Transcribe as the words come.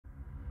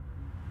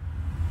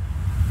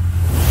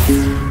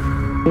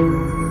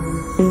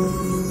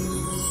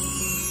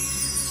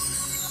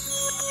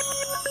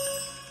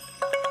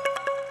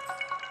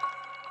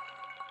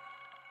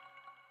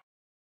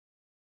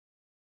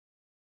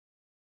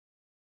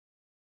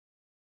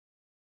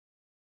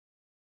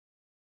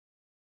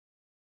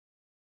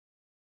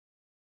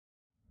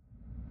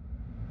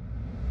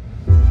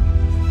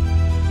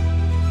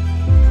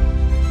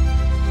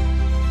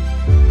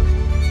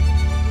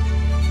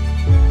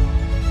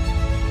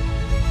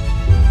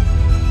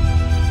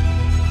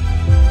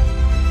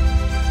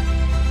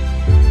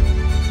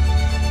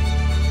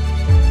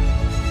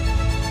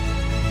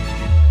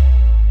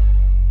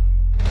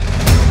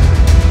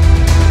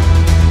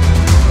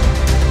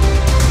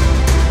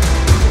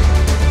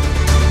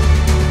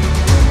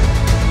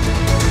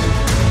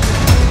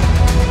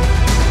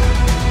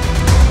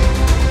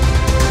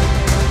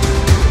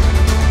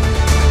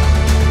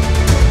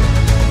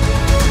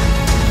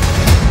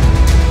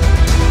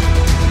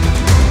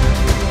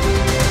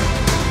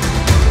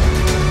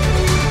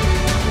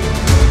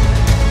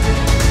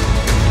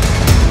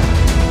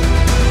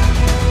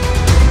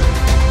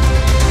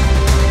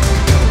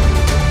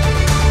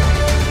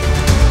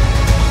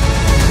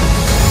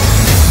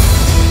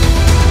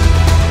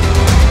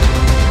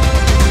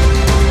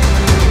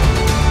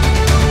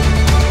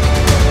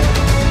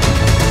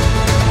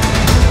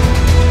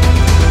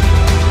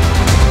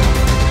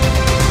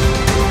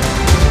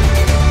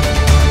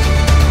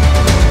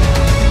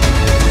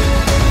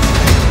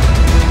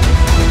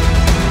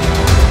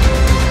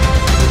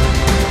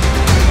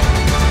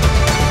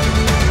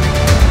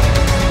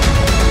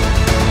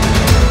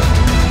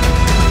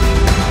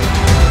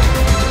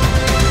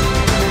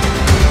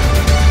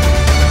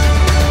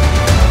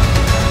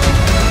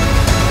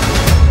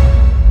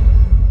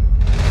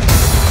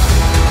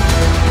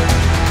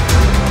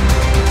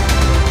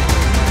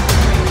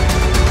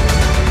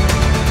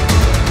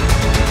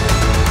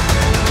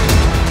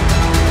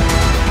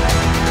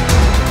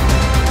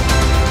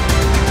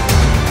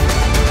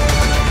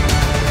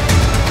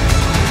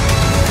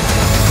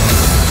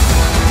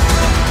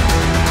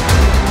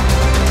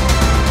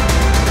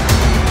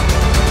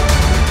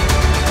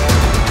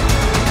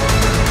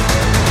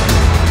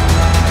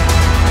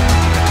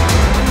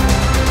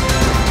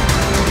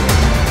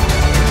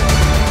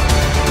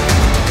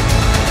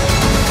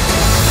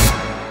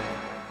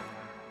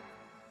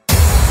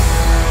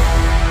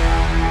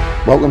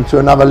Welcome to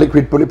another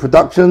Liquid Bullet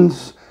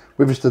Productions.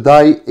 With us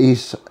today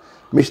is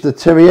Mr.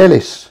 Terry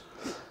Ellis.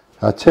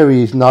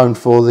 Terry is known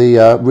for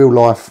the real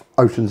life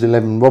Ocean's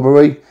 11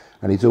 robbery,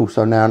 and he's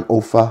also now an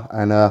author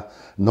and a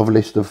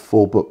novelist of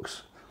 4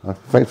 books.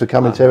 Thanks for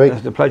coming, Terry.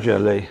 It's a pleasure,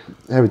 Lee.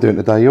 How are we doing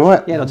today? You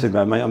alright? Yeah, not too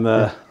bad, mate. I'm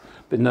a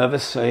bit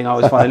nervous. You know, I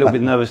always find a little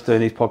bit nervous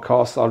doing these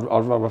podcasts.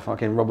 I'd rather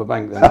fucking rob a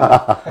bank than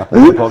a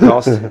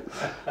podcast.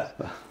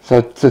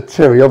 So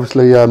Terry,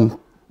 obviously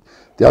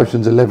the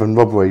Ocean's 11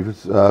 robbery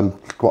was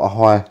quite a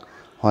high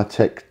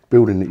tech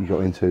building that you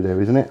got into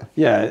there, isn't it?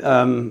 Yeah,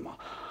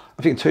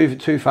 I think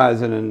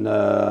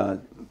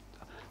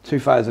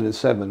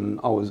 2007,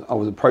 I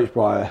was approached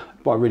by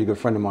a really good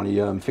friend of mine.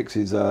 He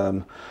fixes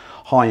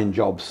high-end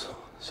jobs.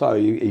 So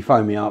he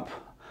phoned me up,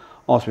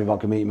 asked me if I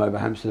could meet him over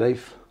Hampstead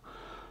Heath.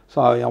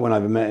 So I went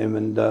over, met him,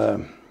 and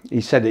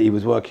he said that he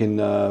was working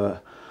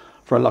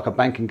for like a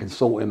banking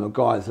consortium of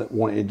guys that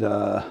wanted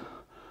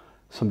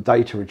some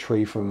data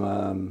retrieved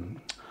from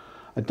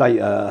a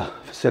data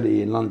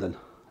facility in London.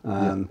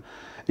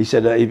 He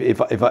said that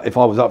if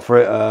I was up for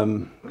it,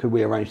 could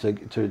we arrange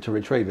to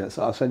retrieve it?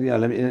 So I said, yeah,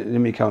 let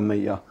me come and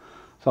meet you.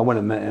 So I went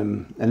and met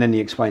him, and then he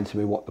explained to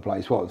me what the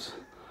place was.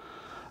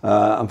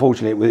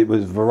 Unfortunately, it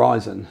was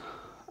Verizon.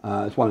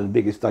 It's one of the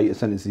biggest data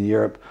centers in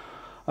Europe,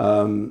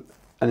 and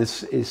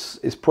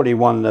it's probably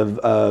one of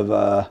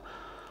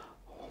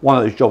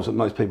those jobs that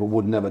most people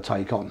would never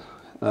take on,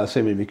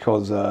 simply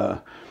because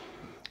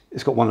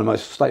it's got one of the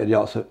most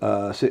state-of-the-art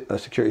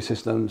security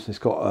systems. It's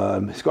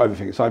got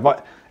everything. So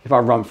if I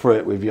run through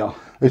it with you,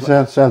 it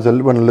sounds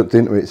when I looked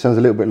into it, it sounds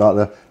a little bit like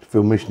the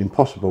film Mission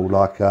Impossible,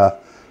 like the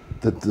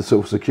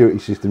sort of security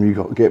system you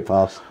got to get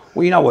past.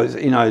 Well, you know what?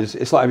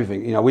 It's like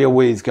everything. You know, we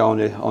always go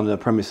on the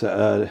premise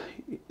that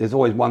there's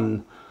always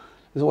one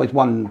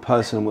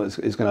person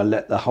is going to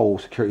let the whole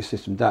security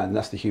system down. And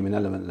that's the human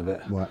element of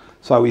it. Right.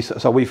 So we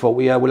thought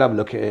we'll have a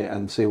look at it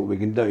and see what we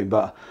can do.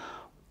 But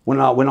when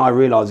I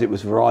realised it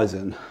was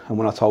Verizon, and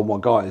when I told my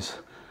guys,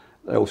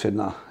 they all said,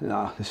 no,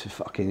 this is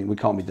fucking, we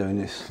can't be doing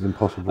this. It's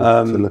impossible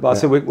to look at. But I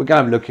said, we're going to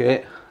have a look at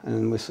it,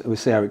 and we'll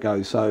see how it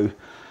goes. So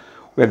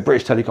we had a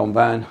British Telecom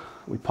van.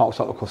 We parked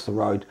up across the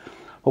road.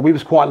 But we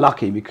was quite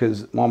lucky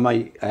because my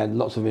mate had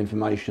lots of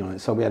information on it.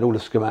 So we had all the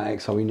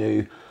schematics, so we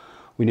knew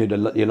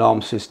the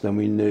alarm system,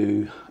 we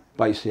knew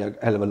basically a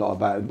hell of a lot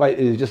about it. But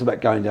it was just about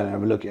going down and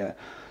having a look at it.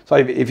 So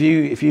if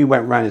you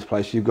went around this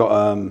place, you've got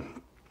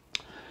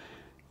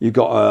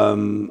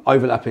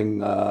overlapping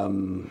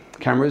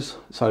cameras.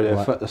 So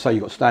right. So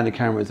you've got standard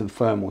cameras and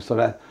thermal.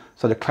 So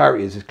the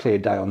clarity is clear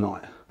day or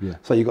night. Yeah.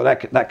 So you've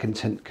got that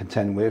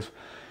contend with.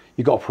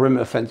 You've got a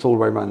perimeter fence all the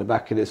way around the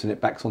back of this, and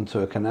it backs onto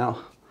a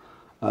canal.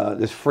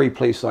 There's 3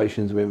 police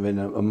stations within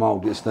a mile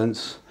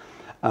distance.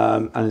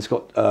 And it's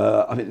got,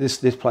 I think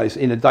this place,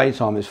 in the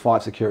daytime there's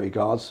 5 security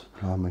guards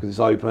because it's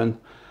open,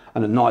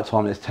 and at night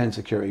time there's 10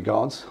 security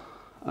guards.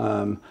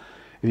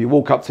 If you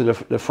walk up to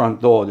the front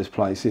door of this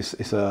place,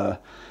 it's got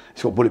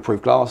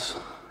bulletproof glass,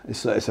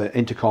 it's an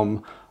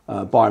intercom,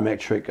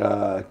 biometric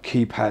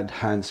keypad,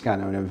 hand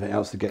scanner and everything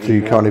else to get in. So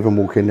you can't even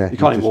walk in there? You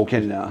can't even walk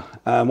in there.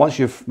 Once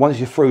you're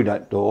through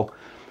that door,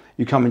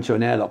 you come into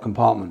an airlock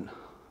compartment.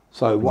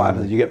 So what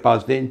happens is you get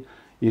buzzed in,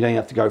 you then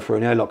have to go through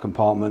an airlock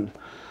compartment.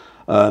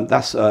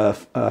 That's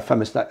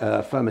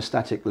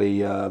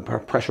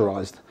thermostatically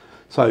pressurized.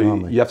 So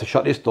you have to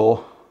shut this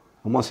door,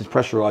 and once it's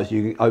pressurized,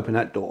 you can open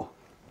that door.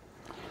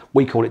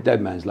 We call it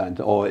dead man's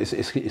land, or it's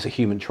a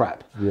human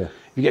trap. Yeah.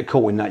 If you get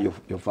caught in that,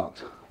 you're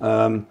fucked.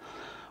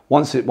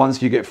 Once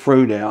you get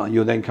through there,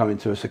 you'll then come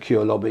into a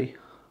secure lobby,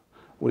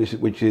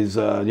 which is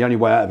the only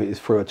way out of it is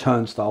through a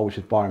turnstile, which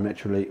is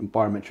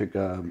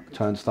biometric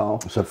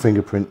turnstile. So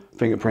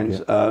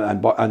fingerprints, yeah.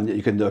 And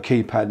you can do a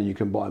keypad, and you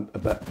can buy a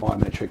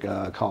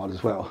biometric card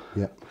as well.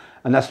 Yeah.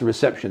 And that's the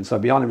reception. So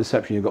behind the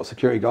reception, you've got a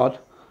security guard.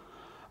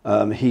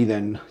 He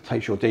then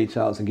takes your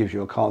details and gives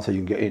you a card so you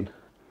can get in.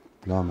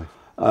 Blimey.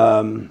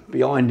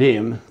 Behind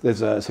him,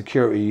 there's a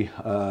security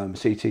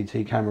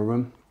CCTV camera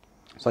room.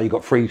 So you've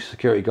got 3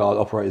 security guard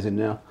operators in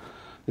there. I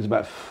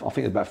think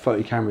there's about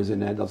 30 cameras in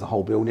there. Does the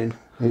whole building.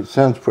 It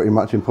sounds pretty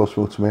much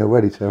impossible to me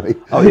already, Terry.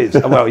 Oh, it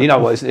is. Well, you know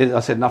what?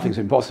 I said nothing's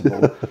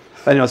impossible.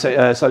 Anyway,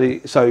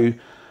 so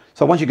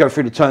once you go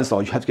through the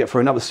turnstile, you have to get through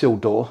another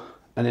sealed door,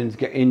 and then to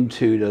get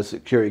into the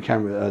security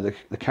camera,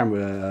 the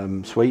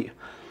camera suite.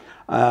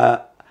 And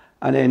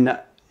then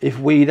if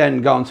we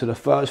then go onto the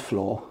first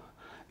floor,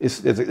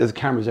 there's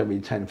cameras every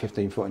 10,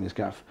 15 foot in this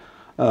gaff.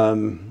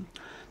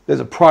 There's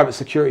a private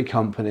security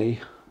company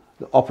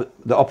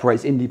that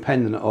operates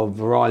independent of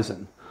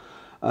Verizon.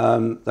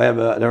 They have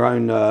their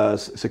own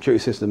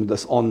security system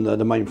that's on the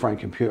mainframe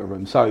computer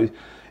room. So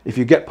if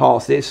you get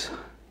past this,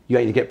 you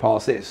ain't to get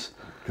past this.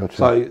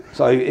 Gotcha.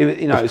 So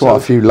you know, there's quite a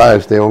few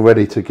layers there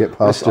already to get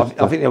past.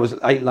 I think there was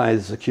 8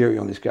 layers of security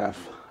on this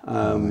gaff.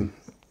 So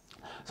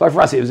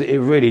for us, it was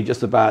really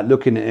just about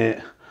looking at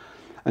it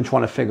and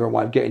trying to figure a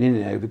way of getting in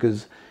there,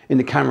 because in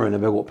the camera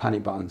they've got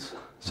panic buttons.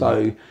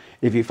 So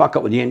if you fuck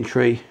up with the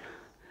entry,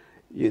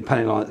 your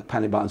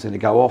panic button's going to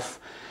go off.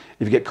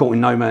 If you get caught in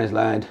no man's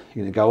land,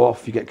 you're going to go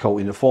off. You get caught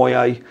in the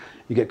foyer,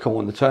 you get caught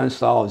on the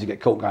turnstiles, you get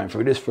caught going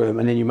through this room,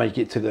 and then you make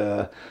it to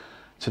the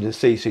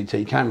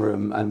CCT camera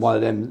room, and one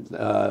of them,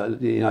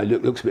 you know,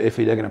 looks a bit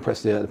iffy. They're going to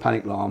press the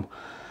panic alarm,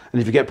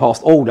 and if you get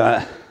past all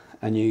that,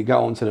 and you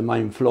go onto the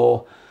main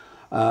floor,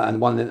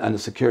 and the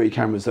security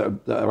cameras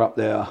that are up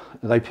there,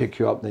 they pick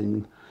you up,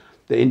 then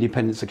the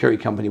independent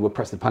security company will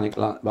press the panic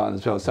button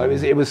as well. So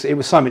it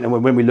was something that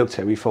when we looked at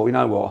it, we thought, you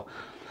know what,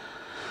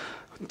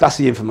 that's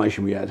the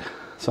information we had.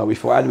 So we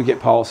thought, how do we get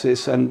past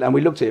this? And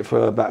we looked at it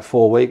for about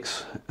 4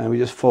 weeks, and we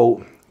just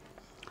thought,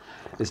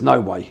 there's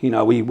no way. You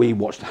know, we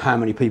watched how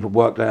many people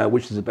worked there,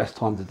 which is the best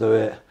time to do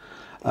it.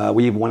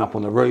 We even went up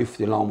on the roof,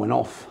 the alarm went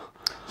off.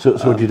 So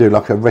what do you do,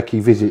 like a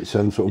recce visits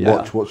and sort of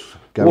watch what's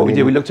going on? What we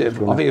did, we looked at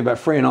it, I think about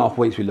 3.5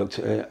 weeks we looked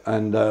at it,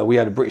 and we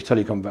had a British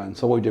Telecom van.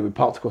 So what we did, we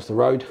parked across the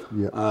road,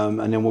 and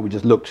then what we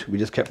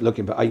just kept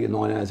looking for 8 or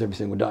 9 hours every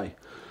single day.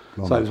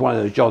 So it was one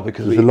of those jobs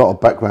because there's a lot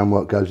of background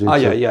work goes into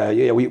it. Yeah.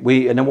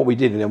 And then what we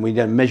did, and then we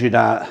measured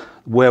out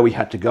where we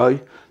had to go,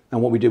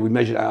 and what we did, we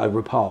measured out over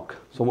a park.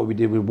 So what we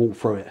did, we walked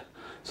through it.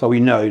 So we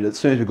know that as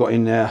soon as we got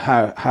in there,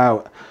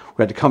 how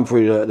we had to come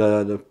through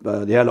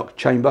the airlock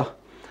chamber,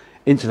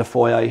 into the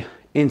foyer,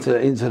 into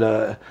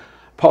the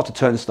past the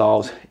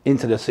turnstiles,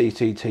 into the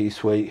CCT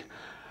suite,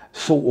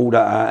 sort all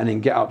that out, and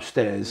then get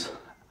upstairs,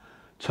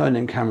 turn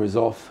them cameras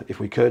off if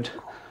we could,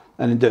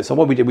 and then do it. So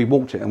what we did, we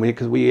walked it, and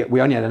because we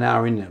only had an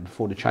hour in there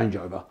before the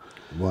changeover,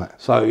 right?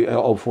 So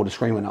or before the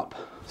screen went up.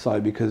 So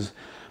because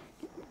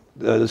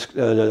with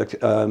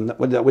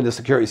the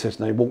security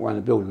system, they walk around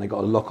the building, they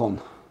got a lock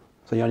on.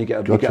 So you only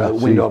get a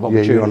window of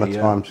opportunity. Yeah, you're on a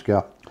time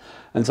scale.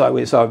 And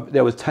so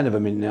there was 10 of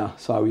them in there.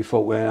 So we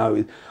thought,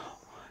 well,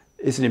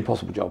 it's an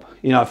impossible job.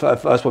 You know,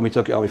 first when we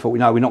took it on, we thought,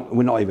 no,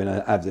 we're not even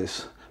gonna have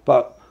this.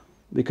 But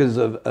because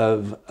of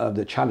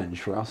the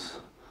challenge for us,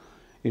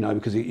 you know,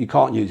 because you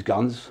can't use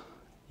guns,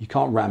 you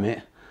can't ram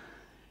it,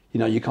 you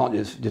know, you can't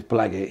just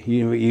blag it.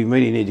 You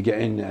really need to get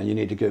in there, and you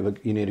need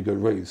a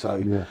good route. So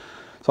yeah.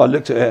 So I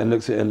looked at it and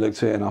looked at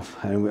it enough,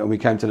 and we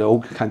came to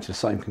the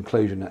same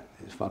conclusion that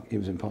it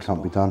was impossible.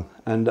 Can't be done.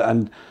 And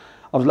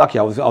I was lucky.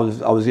 I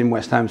was in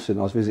West Hampstead.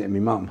 I was visiting my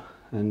mum,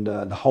 and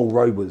the whole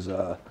road was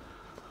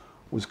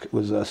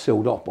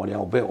sealed off by the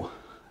old bill,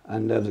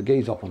 and there was a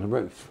geezer up on the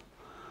roof.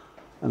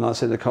 And I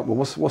said to the couple,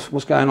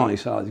 what's going on? He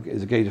said, oh,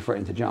 there's a geezer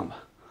threatening to jump.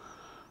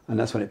 And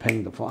that's when it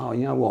pinged. I thought, oh,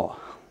 you know what?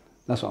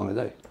 That's what I'm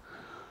gonna do.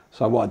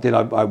 So what I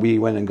did, we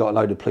went and got a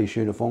load of police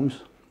uniforms.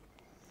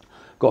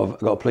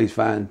 Got a police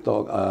van,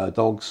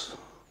 dogs.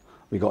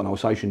 We got an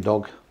Alsatian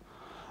dog,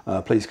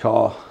 police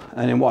car,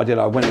 and then what I did,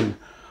 I went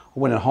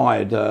and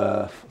hired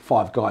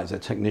 5 guys. They're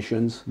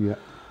technicians. Yeah.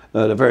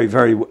 They're very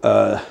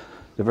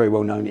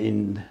well known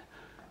in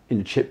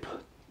the chip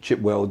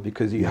world,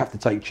 because you have to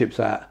take chips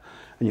out,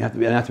 and they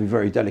have to be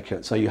very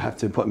delicate. So you have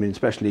to put them in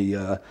especially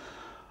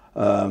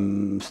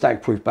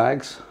stag-proof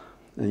bags,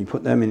 and you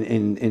put them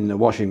in the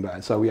washing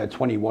bag. So we had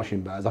 20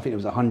 washing bags. I think there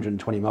was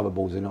 120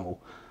 motherboards in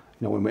all.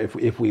 You know,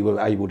 if we were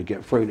able to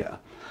get through there.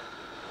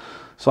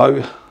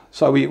 So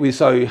we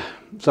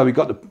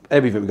got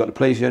everything. We got the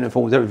police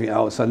uniforms, everything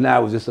else. So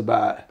now it was just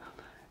about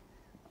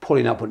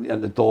pulling up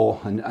at the door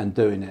and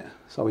doing it.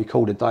 So we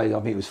called a day. I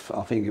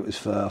think it was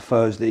for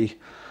Thursday,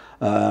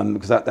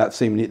 because that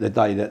seemed the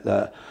day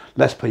that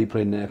less people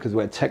in there, because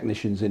we had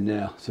technicians in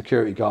there,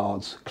 security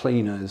guards,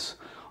 cleaners.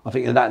 I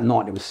think that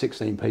night there was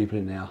 16 people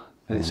in there,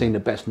 and it seemed the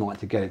best night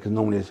to get it, because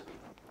normally there's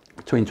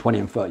between 20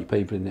 and 30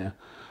 people in there.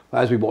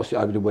 But as we watched it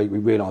over the week, we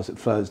realised that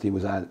Thursday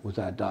was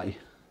our day.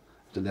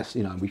 So that's,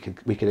 you know, we could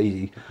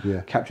easily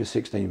capture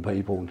 16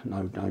 people,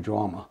 no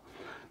drama.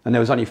 And there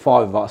was only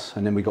 5 of us,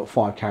 and then we got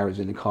 5 carriers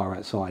in the car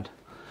outside.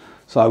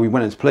 So we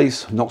went into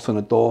police, knocked on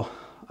the door,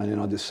 and then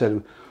I just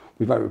said,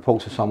 we've had a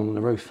report of someone on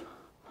the roof.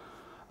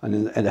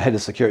 And then the head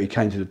of security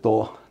came to the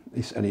door,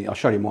 I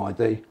showed him my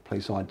ID,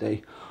 police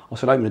ID. I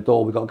said, open the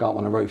door, we've got to go up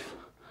on the roof.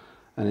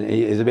 And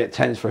he was a bit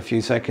tense for a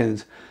few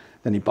seconds,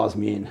 then he buzzed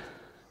me in.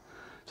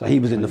 So he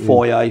was in the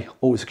foyer,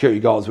 all the security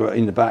guards were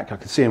in the back, I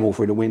could see them all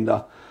through the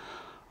window.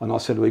 And I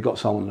said, we've got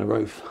someone on the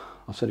roof.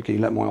 I said, can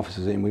you let my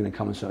officers in, we're going to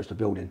come and search the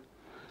building.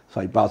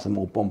 So he buzzed them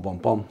all, bomb, bomb,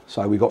 bomb.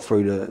 So we got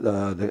through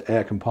the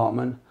air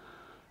compartment,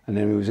 and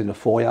then we was in the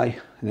foyer, and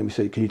then we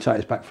said, can you take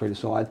us back through the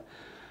side?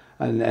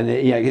 And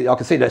I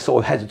could see that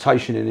sort of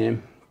hesitation in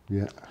him.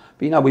 Yeah.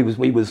 But you know,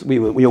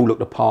 we all looked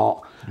the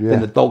part. Yeah.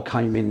 Then the dog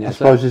came in there. I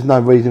suppose there's no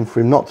reason for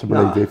him not to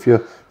believe it if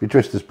you're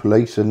dressed as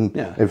police and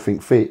everything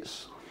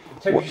fits.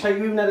 So did you say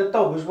you even had a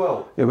dog as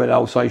well? Yeah, we had an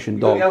Alsatian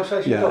dog. The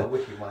Alsatian dog,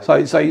 wicked,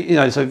 mate. So you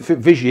know, so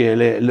visually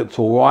it looked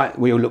all right.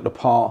 We all looked the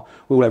part.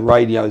 We all had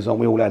radios on.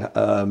 We all had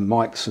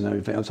mics and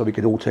everything, so we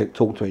could all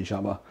talk to each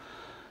other.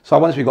 So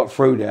once we got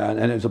through there, and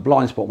it was a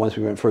blind spot once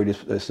we went through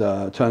this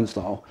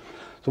turnstile.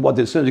 So what I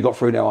did, as soon as we got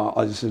through there,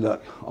 I just said,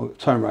 look, I'll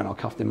turn around, I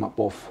cuffed him up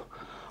off.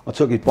 I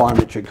took his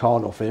biometric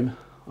card off him,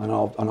 and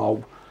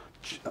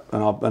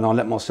I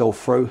let myself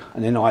through,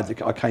 and then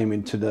I came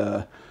into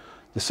the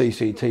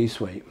CCT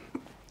suite.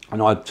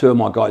 And I had 2 of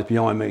my guys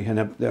behind me,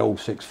 and they're all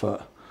 6 foot.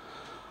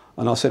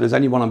 And I said, has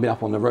anyone been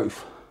up on the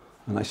roof?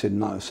 And they said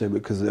no. So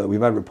because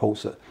we've had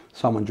reports that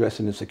someone dressed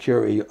in a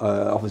security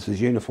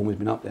officer's uniform has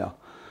been up there,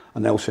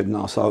 and they all said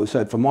no. So I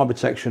said for my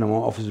protection and my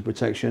officer's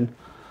protection,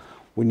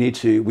 we need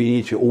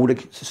to all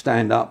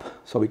stand up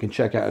so we can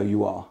check out who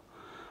you are.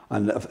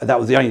 And that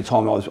was the only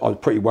time I was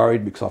pretty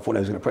worried, because I thought they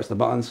was going to press the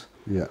buttons.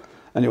 Yeah.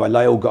 Anyway,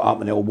 they all got up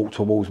and they all walked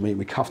towards me.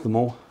 We cuffed them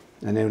all,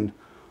 and then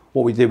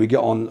what we did, we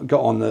got on the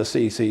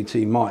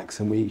CCT mics,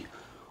 and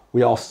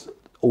we asked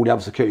all the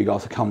other security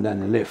guys to come down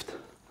the lift.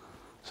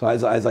 So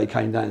as they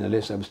came down the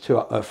lift, there was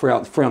three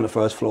on the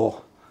first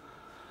floor,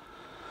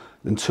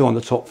 then 2 on the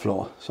top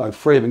floor. So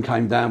 3 of them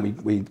came down.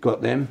 We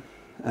got them,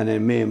 and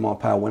then me and my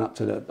pal went up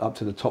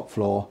to the top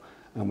floor,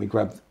 and we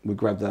grabbed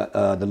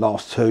the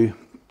last 2.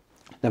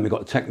 Then we got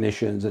the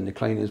technicians and the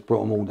cleaners,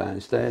 brought them all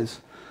downstairs.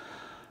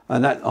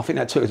 And I think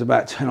that took us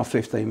about 10 or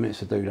 15 minutes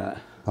to do that.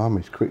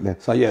 It's quick then.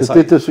 So yeah. So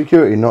did the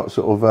security not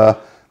sort of,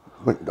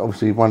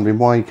 obviously wondering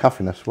why are you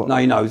cuffing us? What?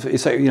 No, it's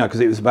because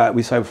it was about,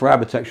 we say for our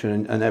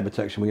protection and their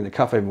protection, we're going to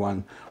cuff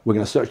everyone, we're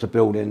going to search the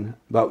building,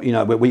 but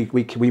but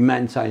we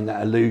maintain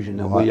that illusion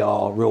that we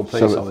are real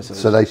police officers.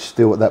 So they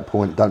still at that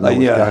point don't know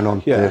what's going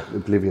on. Yeah. They're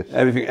oblivious.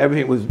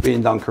 Everything was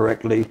being done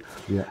correctly.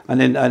 Yeah. And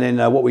then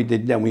what we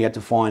did then, we had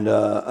to find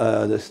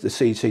the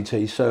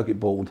CCT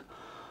circuit board,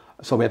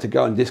 so we had to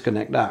go and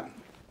disconnect that.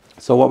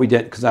 So what we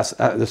did, because that's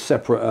a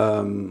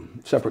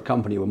separate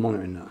company were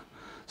monitoring that.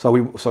 So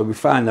we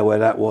found out where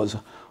that was.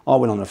 I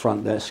went on the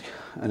front desk,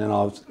 and then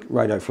I was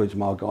radioed through to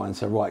my guy and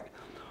said, right,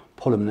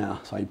 pull them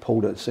now. So he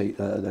pulled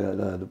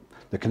the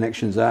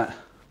connections out.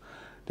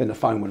 Then the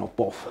phone went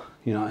off,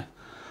 And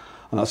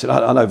I said,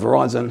 hello,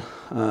 Verizon,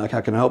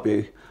 how can I help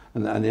you?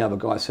 And the other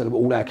guy said,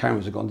 well, all our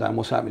cameras have gone down,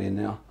 what's happening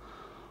now?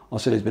 I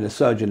said, there's been a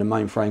surge in the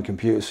mainframe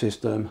computer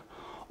system.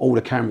 All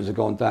the cameras have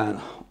gone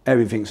down.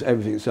 Everything's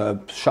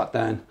shut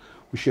down.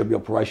 We should be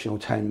operational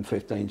 10,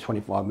 15,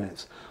 25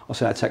 minutes. I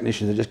said, our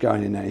technicians are just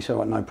going in there. He said,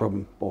 right, no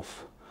problem,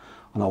 off.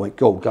 And I went,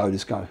 go,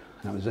 let's go. And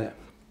that was it.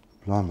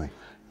 Blimey.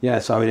 Yeah,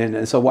 so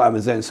what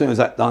happens then, as soon as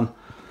that's done,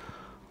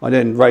 I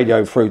then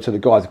radioed through to the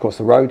guys across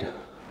the road.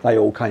 They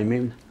all came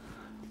in.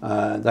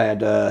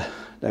 They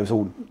was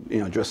all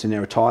dressed in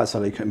their attire, so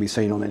they couldn't be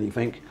seen on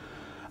anything.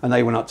 And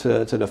they went up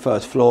to the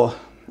first floor,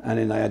 and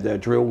then they had their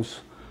drills.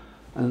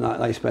 And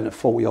they spent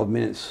 40 odd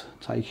minutes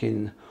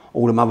taking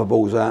all the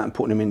motherballs out and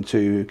putting them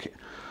into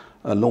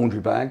laundry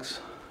bags.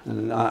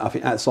 And I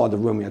think outside the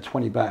room we had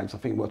 20 bags. I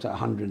think we worked at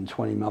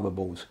 120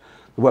 motherballs.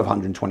 They're worth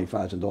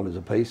 $120,000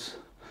 a piece.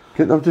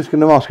 I'm just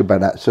going to ask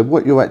about that. So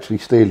what you're actually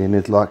stealing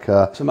is like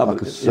a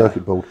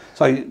circuit board.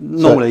 So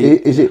normally,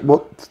 is it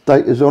what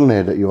data's on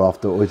there that you're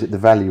after, or is it the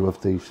value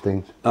of these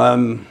things?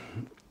 The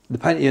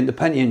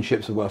Pentium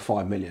chips are worth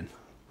 $5 million.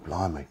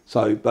 Blimey.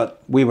 So,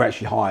 but we were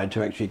actually hired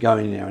to actually go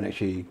in there and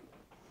actually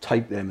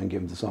take them and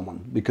give them to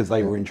someone because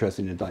they were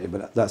interested in the data.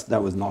 But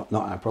that was not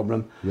our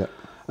problem. Yeah.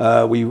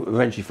 We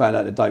eventually found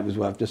out the data was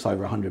worth just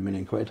over 100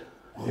 million quid,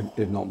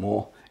 if not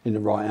more, in the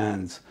right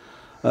hands.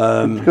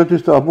 Could I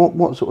just ask,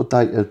 what sort of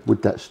data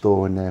would that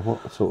store in there?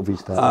 What sort of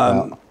is that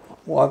about?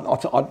 Well,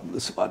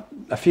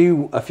 a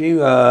few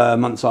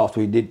months after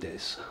we did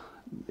this,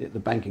 the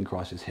banking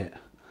crisis hit.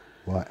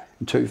 Right.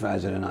 In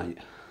 2008.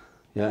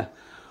 Yeah.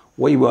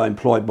 We were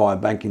employed by a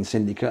banking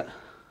syndicate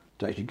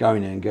to actually go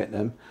in there and get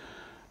them.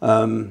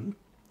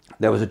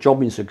 There was a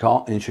job in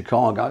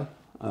Chicago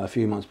a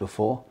few months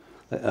before.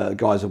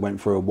 Guys that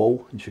went through a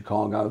wall in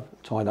Chicago,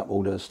 tied up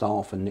all the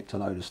staff and nicked a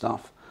load of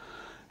stuff.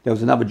 There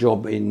was another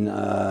job in,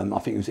 I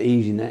think it was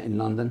EasyNet in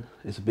London.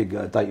 It's a big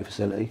data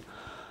facility.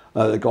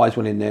 The guys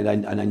went in there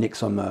and they nicked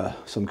some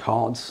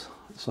cards,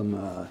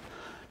 to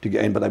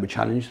get in, but they were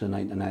challenged and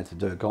they had to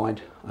do a guide.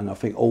 And I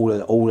think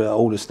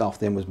all the stuff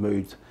then was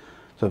moved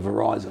to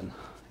Verizon.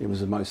 It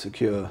was the most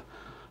secure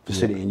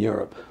facility in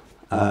Europe.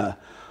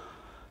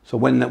 So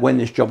when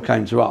this job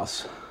came to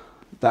us,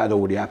 that had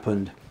already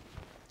happened.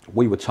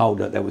 We were told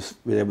that there was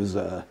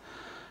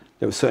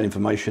certain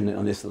information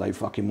on this that they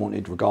fucking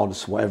wanted,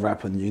 regardless of whatever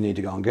happened. You need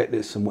to go and get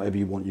this, and whatever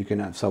you want, you can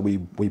have. So we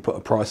put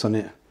a price on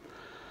it,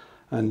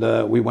 and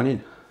we went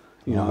in,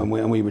 and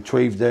we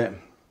retrieved it.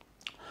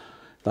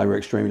 They were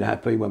extremely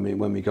happy when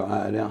we got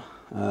out of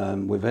there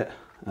with it.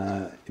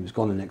 It was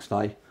gone the next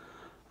day.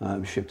 It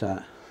was shipped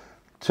out.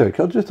 So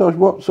can I just ask,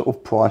 what sort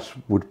of price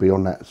would be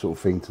on that sort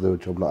of thing to do a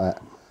job like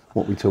that?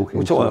 What are we talking?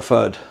 We're talking a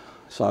third.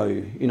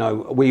 So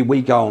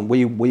we go on.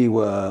 We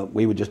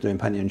were just doing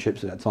Pentium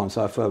chips at that time.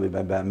 So a third would be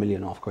about £1.5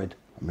 million. £1.5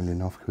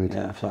 million.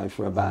 Yeah. So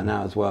for about an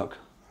hour's work.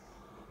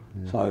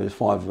 Yeah. So there's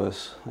 5 of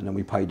us, and then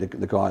we paid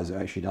the guys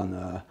that actually done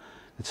the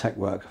tech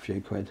work a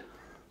few quid.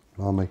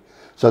 Blimey.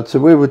 So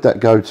where would that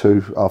go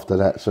to after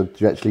that? So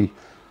you actually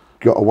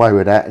got away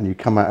with that, and you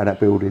come out of that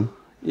building?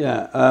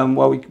 Yeah.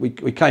 Well, we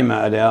came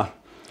out of there.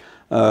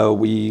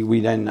 We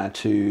then had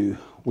to.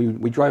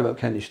 We drove up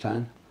Kentish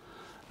Town.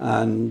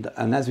 And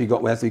as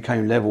we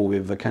came level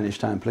with the Kentish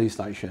Town police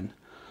station,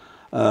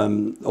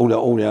 all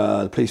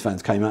the police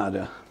vans came out of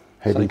there.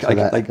 Heading to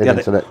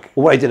that.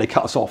 Well, what they did, they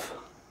cut us off.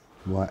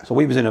 Right. So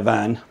we was in a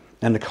van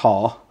and the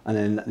car, and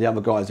then the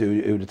other guys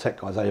who were the tech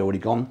guys, they'd already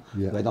gone.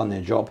 Yeah. They'd done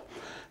their job.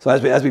 So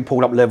as we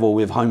pulled up level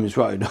with Holmes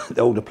Road,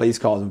 all the police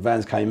cars and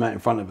vans came out in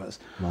front of us.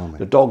 Blimey.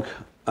 The dog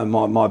and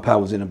my pal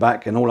was in the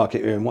back, and all I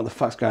kept hearing, what the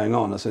fuck's going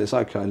on? I said, it's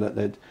okay, look,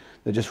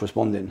 they're just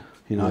responding,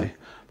 you know.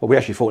 But we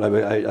actually thought they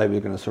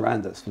were going to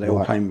surround us, so they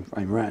all came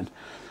around.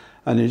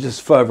 And then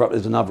just further up,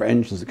 there's another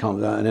entrance that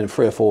comes out, and then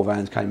 3 or 4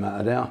 vans came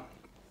out of there.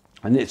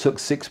 And it took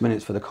 6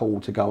 minutes for the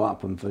call to go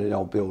up and for the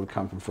old bill to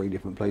come from 3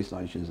 different police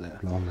stations there.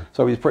 Blimey.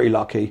 So we was pretty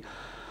lucky.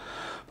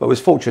 But we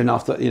was fortunate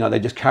enough that, you know, they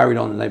just carried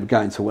on and they were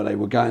going to where they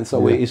were going. So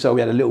we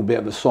had a little bit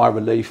of a sigh of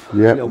relief, a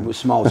little bit of a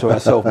smile to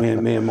ourselves,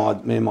 me and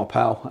my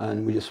pal,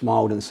 and we just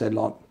smiled and said,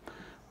 like,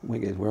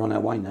 we're on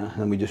our way now.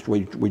 And we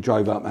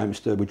drove up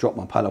Amsterdam, we dropped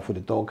my pal off with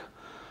the dog.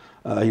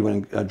 He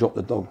went and dropped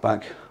the dog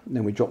back. And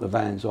then we dropped the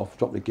vans off,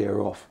 dropped the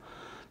gear off.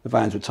 The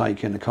vans were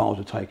taken, the cars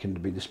were taken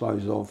to be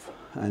disposed of.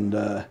 And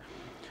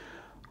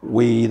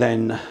we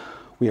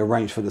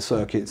arranged for the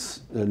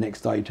circuits the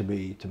next day to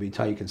be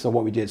taken. So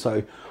what we did,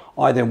 so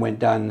I then went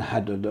down and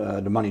had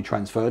the money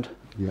transferred.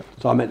 Yep.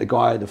 So I met the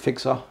guy, the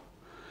fixer.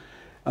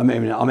 I met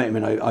him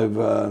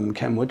over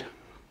Kenwood,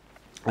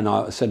 and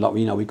I said, like,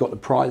 you know, we got the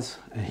prize.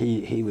 And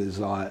he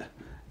was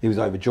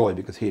overjoyed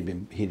because he had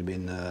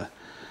been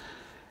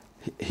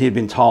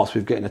tasked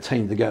with getting a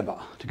team together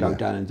to go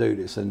down and do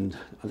this. And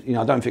you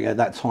know, I don't think at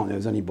that time there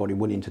was anybody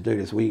willing to do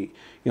this. We,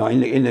 you know,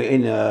 in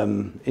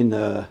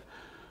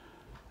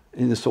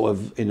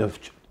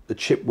the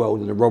chip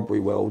world and the robbery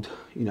world,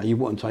 you know, you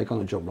wouldn't take on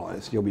a job like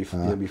this. You'll be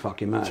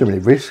fucking mad. Too many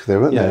risks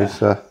there, weren't there?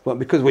 So. But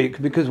because we,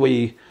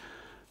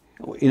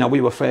 you know,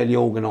 we were fairly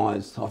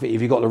organised. I think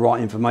if you got the right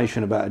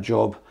information about a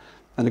job,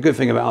 and the good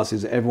thing about us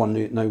is that everyone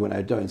knew what they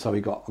were doing. So I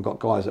got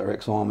guys that are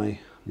ex-army,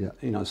 you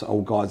know, so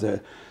old guys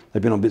that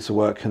they've been on bits of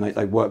work and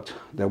they worked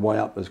their way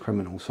up as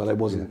criminals. So they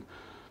wasn't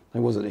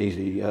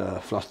easily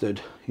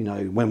flustered. You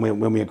know,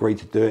 when we agreed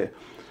to do it,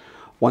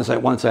 once they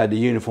had the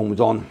uniforms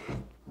on,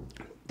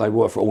 they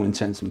were, for all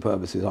intents and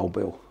purposes, old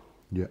Bill.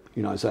 Yeah.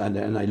 You know, so and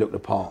they looked the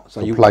part.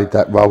 So you played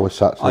that role as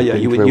such. Oh yeah,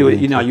 you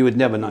would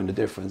never known the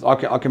difference. I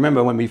can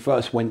remember when we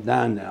first went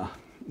down there,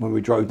 when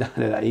we drove down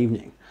there that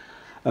evening,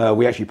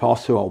 we actually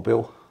passed through old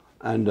Bill,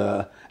 and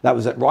that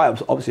was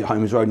right opposite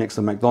Holmes Road next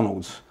to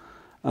McDonald's,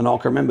 and I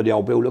can remember the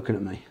old Bill looking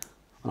at me,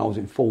 and I was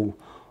in full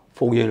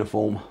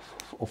uniform,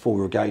 or full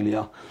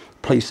regalia,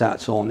 police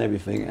hats on,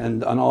 everything,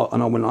 and I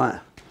went like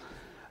that,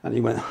 and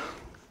he went,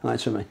 and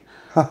to me.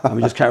 And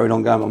we just carried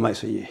on going. My mate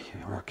said, "Yeah,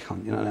 you're a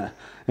cunt," you know that.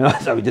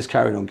 So we just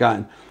carried on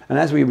going. And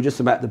as we were just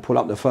about to pull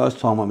up the first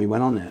time when we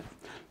went on there,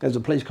 there was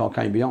a police car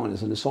came behind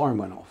us and the siren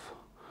went off.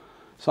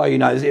 So you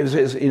know, it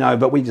was you know,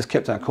 but we just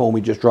kept our cool and we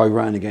just drove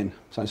around again.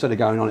 So instead of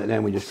going on it,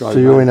 then we just drove. So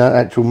you're in an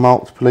actual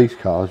marked police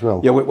car as well?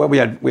 Yeah, we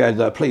had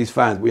police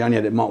vans. We only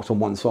had it marked on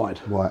one side.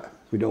 Right.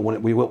 We don't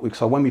want it.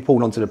 So when we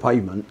pulled onto the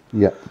pavement,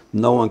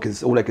 no one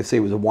could. All they could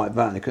see was a white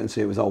van. They couldn't see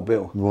it was old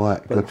Bill.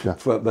 Right, gotcha.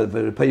 But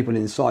the people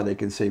inside, they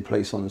could see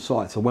police on the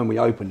side. So when we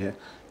opened it,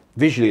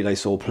 visually they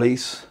saw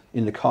police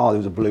in the car. There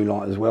was a blue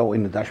light as well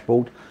in the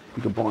dashboard.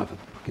 You could buy it for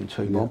fucking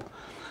 $2 bob.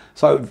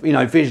 So you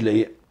know,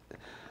 visually,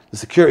 the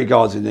security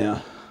guards in there.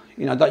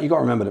 You know, you got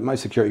to remember that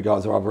most security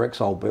guards are either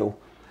ex-old Bill,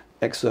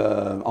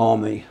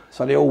 ex-army.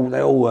 So they all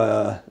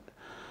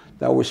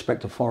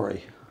respect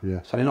authority. Yeah.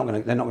 So they're not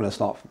gonna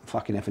start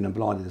fucking effing and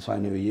blinding and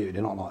saying who are you.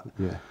 They're not like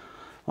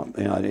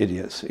you know,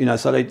 idiots. You know,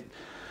 so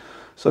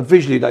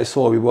visually they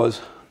saw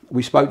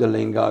we spoke the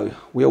lingo,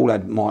 we all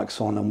had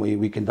mics on, and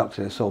we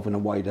conducted ourselves in a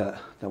way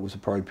that was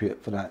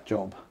appropriate for that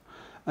job.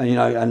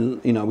 And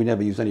you know, we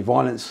never used any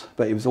violence,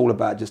 but it was all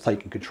about just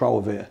taking control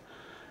of it.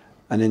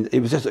 And then it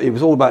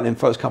was all about them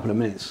first couple of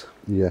minutes.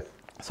 Yeah.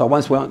 So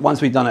once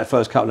we'd done that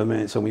first couple of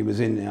minutes and we was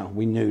in there,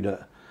 we knew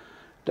that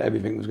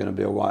everything was going to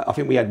be all right. I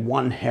think we had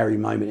one hairy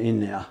moment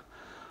in there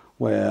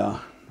where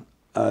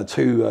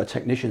 2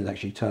 technicians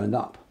actually turned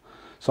up.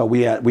 So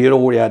we had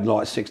already had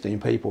like 16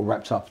 people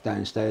wrapped up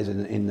downstairs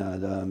in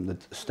the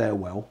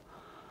stairwell,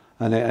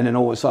 and then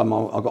all of a sudden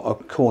I got a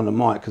call on the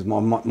mic because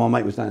my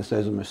mate was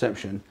downstairs on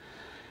reception.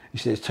 He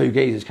said, "There's 2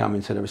 geezers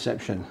coming to the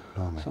reception."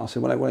 So I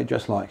said, "What are they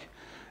dressed like?"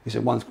 He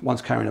said,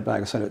 one's carrying a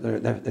bag. I said,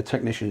 the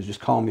technicians,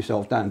 just calm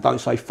yourself down. Don't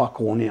say fuck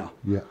all in here.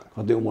 Yeah.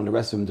 I didn't want the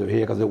rest of them to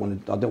hear because I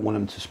didn't want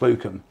them to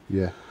spook them.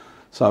 Yeah.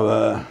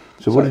 So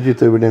what did you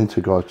do with them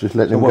 2 guys? Just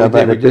let them go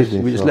about their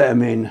business? We just let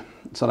them in.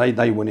 So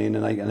they went in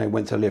and they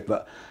went to the lift.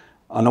 But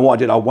I know what I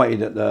did. I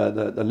waited at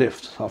the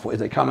lift. I thought if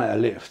they come out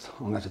of the lift,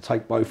 I'm going to have to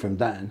take both of them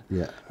down.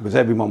 Yeah. Because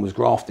everyone was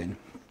grafting.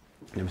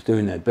 They was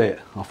doing their bit.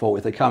 I thought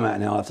if they come out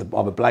now, I have to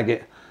either blag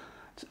it,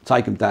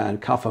 take them down,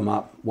 cuff them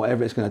up,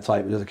 whatever it's going to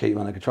take, but just to keep them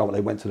under control. But they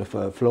went to the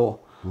 3rd floor.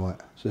 Right.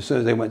 So as soon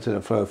as they went to the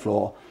 3rd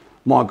floor,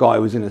 my guy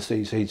who was in the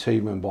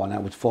CCT room by now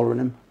was following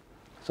them.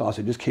 So I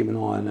said, just keep an eye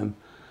on them.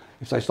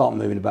 If they start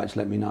moving about, just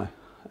let me know.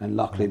 And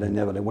luckily they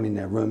went in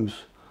their rooms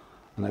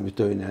and they was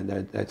doing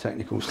their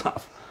technical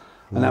stuff.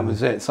 And that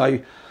was it. So,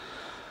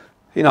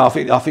 you know, I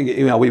think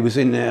you know, we was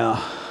in there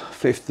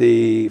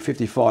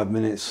 55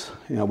 minutes.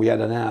 You know, we had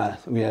an hour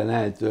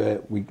to do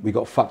it. We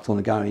got fucked on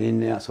the going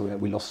in there, so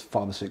we lost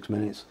 5 or 6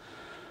 minutes.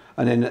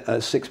 And then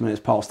at 6 minutes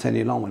past 10,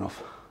 the alarm went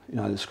off. You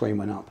know, the screen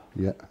went up.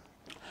 Yeah.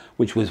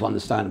 which was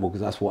understandable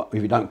because that's what,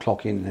 if you don't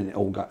clock in, then it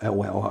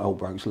all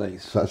breaks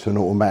loose. So that's an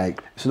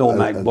automatic. It's an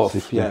automatic buff,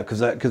 system. yeah.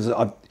 Because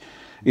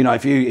you know,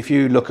 if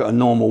you look at a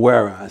normal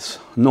warehouse,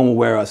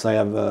 they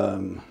have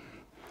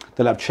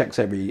they'll have checks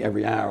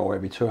every hour or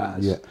every 2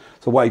 hours. Yeah.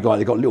 So what you got,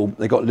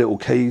 they got little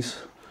keys,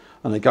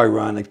 and they go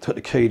around. They put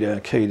the key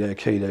there,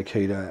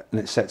 and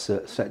it sets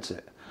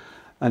it.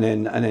 And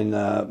then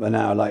an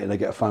hour later they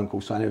get a phone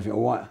call saying everything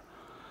all right.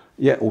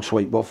 Yeah, all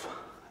sweet, buff.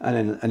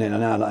 And then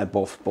an hour later,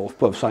 buff.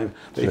 So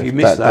but if you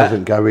miss that,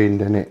 doesn't go in,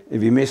 then it.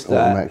 If you miss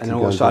that, and then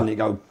all of a sudden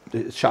off.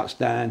 it shuts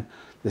down.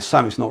 There's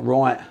something's not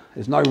right.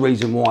 There's no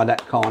reason why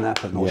that can't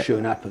happen or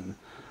shouldn't happen.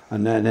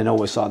 And then all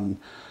of a sudden,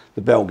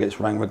 the bell gets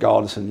rang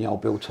regardless, and the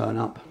old bill turn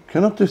up.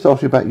 Can I just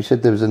ask you about? You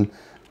said there was an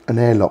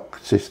airlock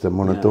system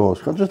on the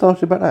doors. Can I just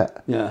ask you about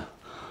that? Yeah.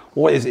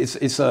 What is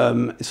it's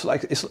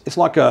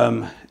like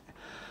an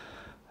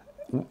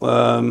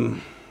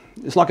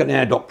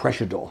air dock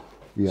pressure door.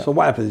 Yeah. So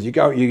what happens is you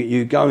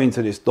go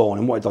into this door,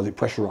 and what it does, it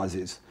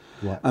pressurizes,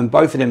 Right. and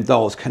both of them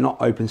doors cannot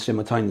open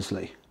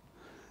simultaneously.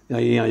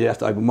 You know you have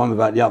to open one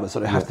without the other, so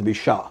they have to be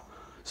shut.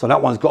 So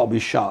that one's got to be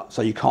shut,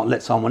 so you can't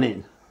let someone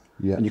in.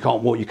 Yeah. And you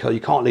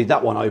can't leave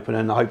that one open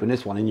and open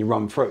this one, and you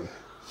run through.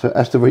 So it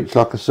has to reach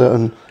like a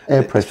certain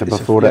air pressure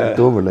before that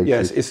door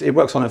releases. Yes, it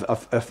works on a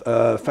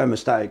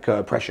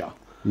thermostatic pressure.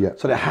 Yeah.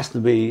 So that has to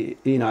be,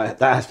 that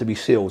has to be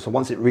sealed. So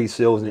once it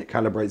reseals and it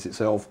calibrates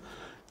itself,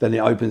 then it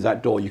opens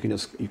that door. You can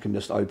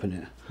just open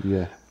it.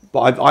 Yeah.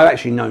 But I've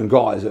actually known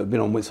guys that have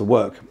been on Wits of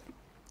Work,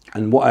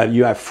 and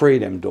you have 3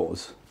 of them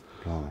doors.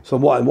 Right. So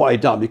what they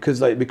done, because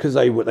they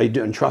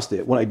didn't trust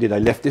it, what they did, they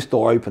left this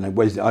door open, they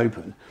wedged it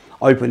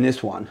opened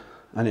this one,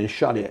 and then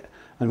shut it,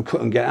 and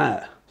couldn't get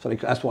out. So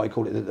that's why I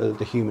call it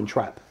the human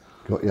trap.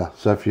 Got ya.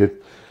 So if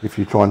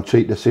you try and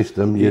cheat the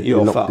system,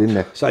 you're locked fucked in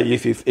there. So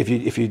if you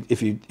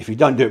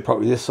don't do it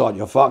properly this side,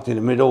 you're fucked. In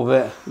the middle of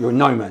it, you're in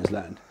no man's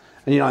land,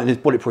 and and there's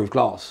bulletproof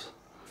glass.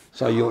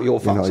 So you're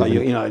fucked. So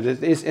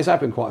it's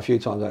happened quite a few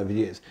times over the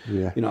years.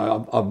 Yeah.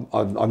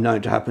 I've known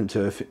it to happen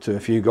to a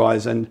few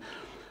guys, and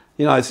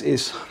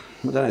it's I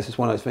don't know. It's just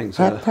one of those things.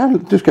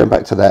 Just going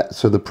back to that,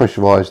 so the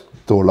pressurised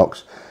door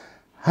locks.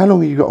 How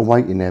long have you got to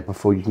wait in there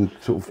before you can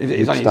sort of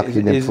get stuck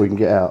in there before you can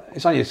get out?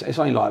 It's only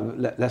like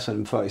less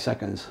than 30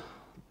 seconds.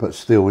 But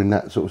still, in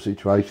that sort of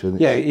situation,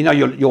 yeah,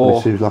 you're.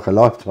 It seems like a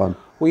lifetime.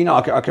 Well,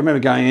 I can remember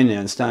going in there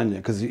and standing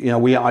there because I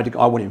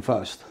went in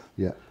first.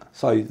 Yeah.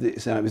 So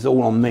it was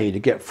all on me to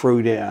get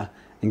through there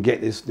and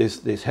get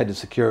this head of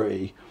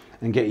security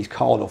and get his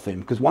card off him.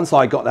 Because once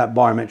I got that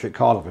biometric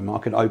card off him, I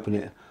could open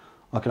it.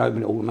 I could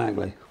open it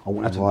automatically. I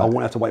wouldn't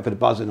have to wait for the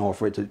buzzing or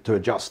for it to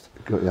adjust.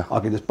 Got ya. I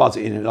can just buzz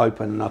it in and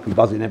open, and I can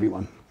buzz in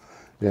everyone.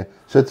 Yeah.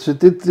 So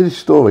did this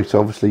story. So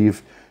obviously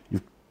you've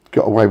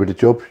got away with the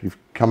job. You've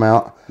come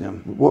out. Yeah.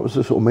 What was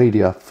the sort of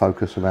media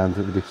focus around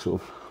this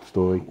sort of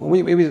story? Well,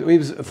 we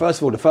was first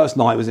of all, the first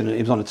night it was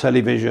on the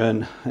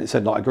television. And it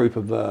said like a group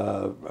of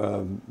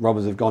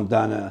robbers have gone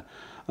down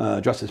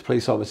dressed as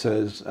police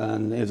officers,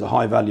 and it was a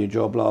high value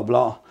job, blah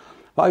blah.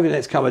 But over the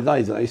next couple of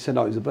days, they said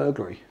it was a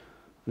burglary.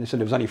 And they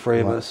said there was only 3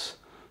 of us,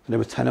 and there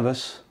was 10 of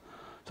us.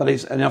 So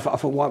and I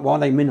thought, why are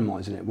they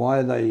minimising it? Why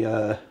are they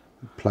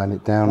playing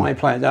it down? Why are they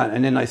playing it down?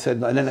 And then they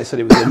said it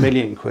was £1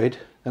 million.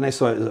 Then they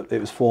saw it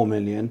was 4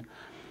 million.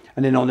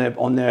 And then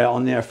on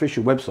their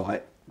official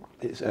website,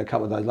 it's a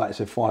couple of days later, it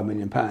said £5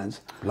 million.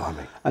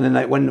 Blimey. And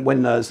then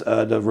when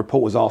the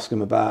reporters asked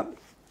them about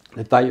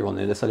the data on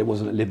there, they said it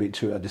wasn't at liberty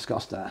to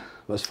discuss that.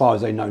 But as far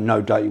as they know,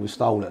 no data was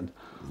stolen.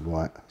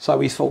 Right. So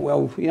we thought,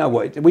 well, you know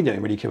what, we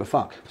don't really give a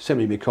fuck.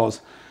 Simply because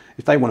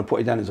if they want to put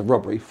it down as a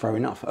robbery, fair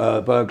enough.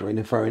 Burglary,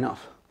 then fair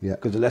enough. Yeah.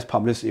 Because the less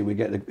publicity we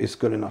get, it's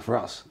good enough for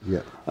us.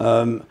 Yeah.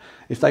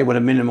 If they want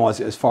to minimise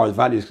it as far as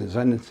value is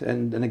concerned,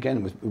 and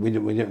again, we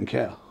didn't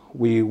care.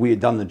 We had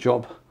done the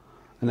job,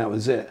 and that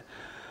was it.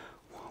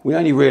 We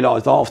only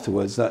realised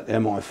afterwards that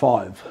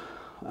MI5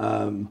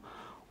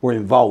 were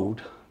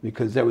involved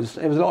because there was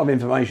a lot of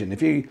information.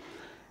 If you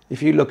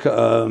look at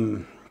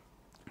the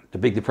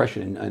Big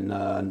Depression, and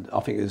I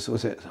think it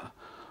was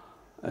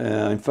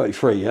in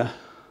 '33, yeah.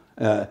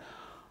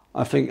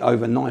 I think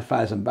over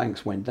 9,000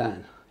 banks went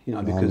down,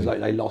 because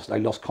they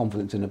lost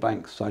confidence in the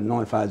banks. So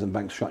 9,000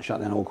 banks shut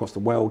down all across the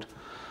world.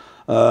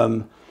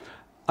 And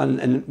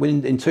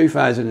when in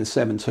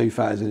 2007,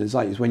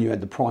 2008 is when you had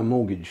the prime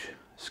mortgage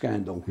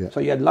scandal. Yeah. So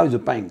you had loads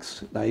of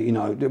banks.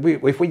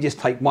 If we just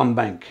take one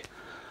bank,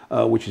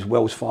 which is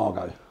Wells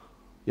Fargo,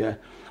 yeah,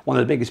 one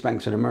of the biggest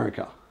banks in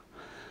America.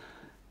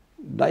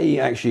 They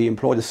actually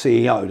employed a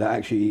CEO that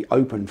actually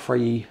opened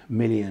 3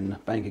 million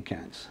bank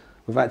accounts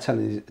without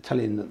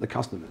telling the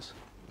customers.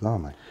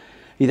 Blimey.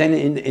 He then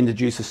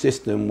introduced a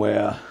system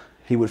where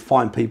he would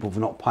fine people for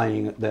not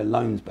paying their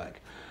loans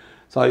back.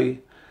 So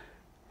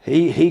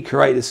he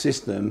created a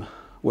system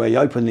where he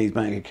opened these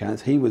bank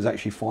accounts. He was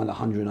actually fined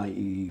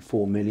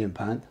 £184 million,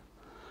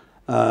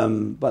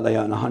 but they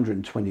earned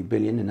 120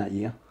 billion in that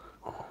year.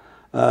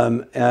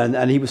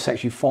 And he was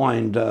actually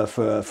fined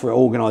for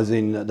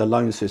organising the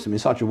loan system in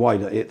such a way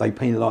that they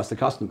penalised the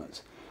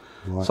customers.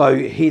 Right. So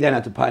he then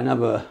had to pay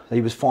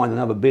he was fined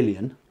another $1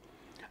 billion,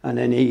 and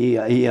then he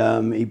had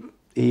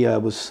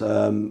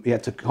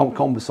to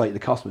compensate the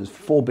customers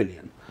for 4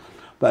 billion.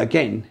 But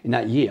again, in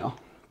that year,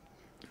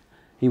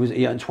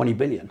 he earned 20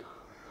 billion.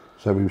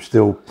 So we were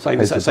still So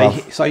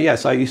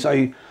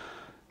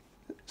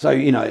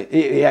you know,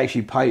 it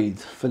actually paid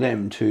for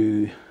them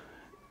to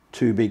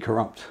be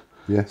corrupt.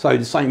 Yeah. So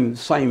the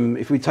same.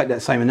 If we take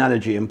that same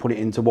analogy and put it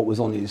into what was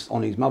on his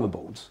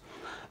motherboards,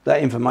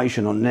 that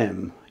information on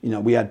them, you know,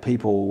 we had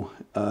people,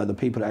 the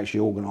people that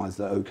actually organised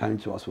that who came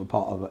to us were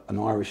part of an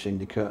Irish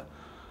syndicate,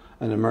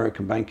 an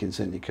American banking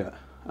syndicate,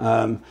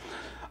 and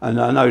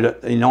I know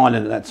that in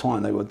Ireland at that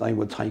time they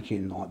were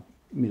taking like,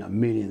 you know,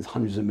 millions,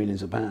 hundreds of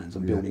millions of pounds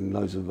and building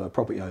loads of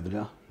property over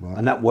there,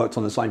 and that worked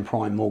on the same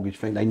prime mortgage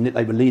thing. They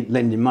were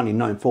lending money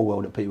knowing full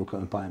well that people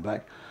couldn't pay them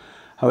back.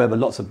 However,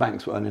 lots of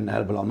banks were earning a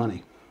hell of a lot of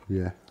money.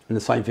 Yeah. And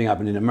the same thing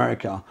happened in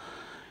America.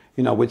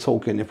 You know, we're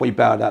talking, if we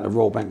bowed out the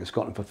Royal Bank of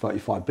Scotland for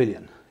 35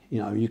 billion,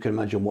 you know, you can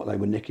imagine what they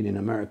were nicking in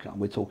America.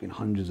 We're talking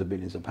hundreds of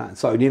billions of pounds.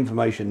 So the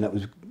information that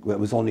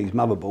was on these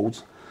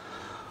motherboards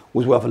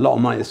was worth a lot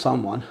of money to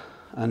someone,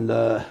 and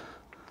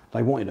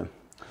they wanted them.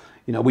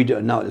 You know, we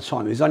didn't know at the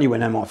time. It was only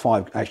when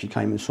MI5 actually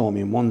came and saw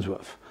me in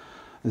Wandsworth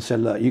and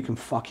said, look, you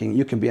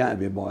can be out of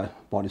here by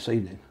this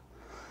evening.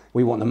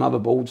 We want the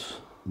motherboards.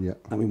 Yeah.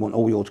 And we want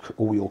all your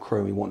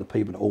crew. We want the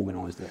people that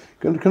organised it.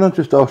 Can I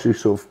just ask you,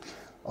 sort of,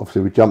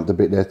 obviously we jumped a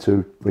bit there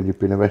to when you've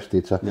been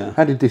arrested. So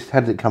how did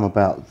it come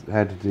about?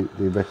 How did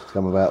the arrest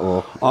come about,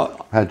 or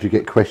how did you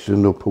get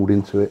questioned or pulled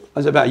into it? It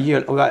was about a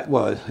year.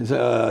 Well,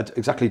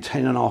 exactly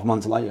 10.5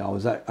 months later. I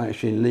was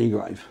actually in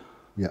Leagrave.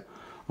 Yeah.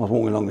 I was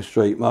walking along the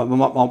street. One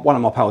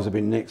of my pals had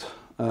been nicked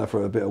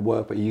for a bit of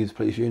work, but he used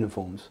police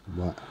uniforms.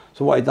 Right.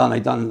 So what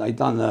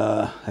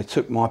they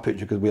took my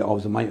picture because I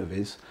was a mate of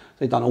his.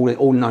 They'd done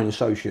all known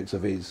associates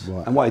of his.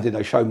 Right. And what they did,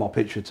 they showed my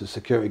picture to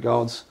security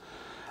guards,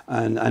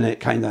 and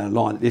it came down the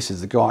line that this is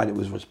the guy that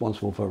was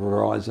responsible for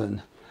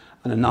Verizon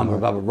and a number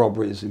of other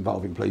robberies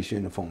involving police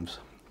uniforms.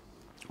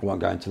 I won't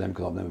go into them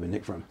because I've never been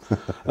nicked for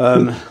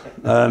them.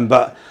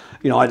 But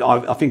you know,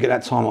 I think at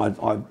that time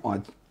I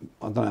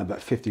don't know,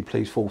 about 50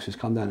 police forces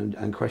come down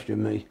and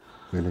questioned me.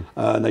 Really?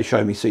 They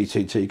showed me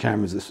CCTV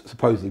cameras that's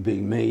supposedly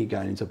being me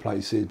going into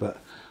places,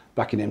 but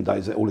back in them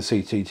days, all the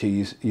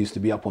CCTVs used to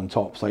be up on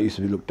top, so they used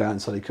to be looked down,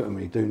 so they couldn't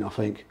really do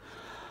nothing.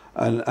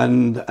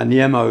 And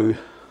the MO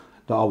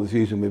that I was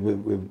using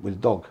with the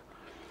dog,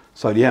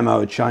 so the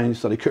MO had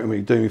changed, so they couldn't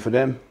really do me for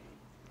them.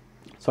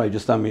 So they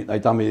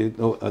done me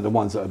the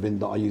ones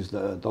that I used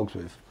dogs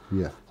with.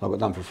 Yeah. So I got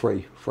done for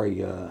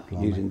free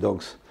using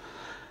dogs.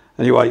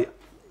 Anyway,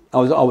 I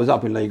was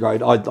up in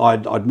Leagrave.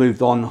 I'd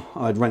moved on.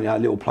 I'd rented out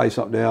a little place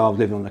up there. I was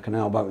living on a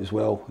canal boat as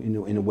well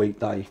in a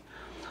weekday.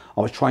 I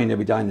was training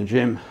every day in the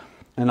gym,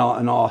 and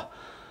no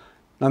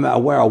matter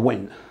where I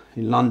went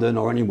in London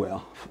or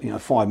anywhere, you know,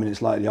 5 minutes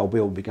later the old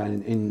bill would be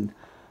going in,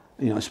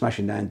 you know,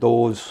 smashing down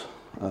doors.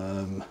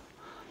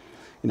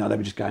 You know, they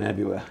were just going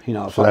everywhere. You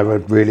know, so they were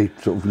really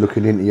sort of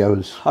looking into you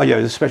as... Oh yeah,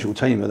 it was a special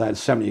team. They had a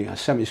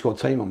 70 squad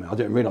team on me. I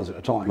didn't realise at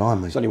the time.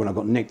 Blimey. It's only when I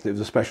got nicked that it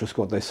was a special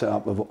squad they set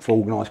up for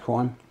organised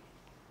crime.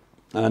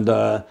 And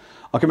I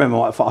can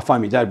remember I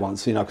phoned my dad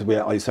once, you know, because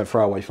I used to have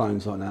throwaway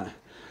phones like that.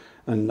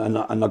 And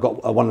I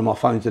got one of my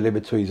phones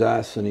delivered to his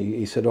house, and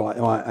he said, all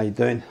right, how you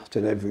doing? I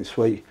said, everything's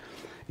sweet.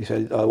 He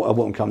said, I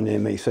wouldn't come near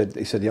me. He said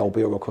the old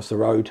bill across the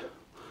road.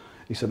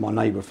 He said, my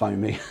neighbour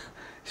phoned me. He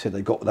said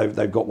they've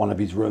got one of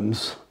his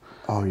rooms.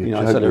 Oh, you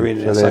know, so they're in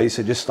it. So he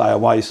said, just stay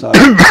away. So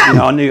you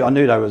know, I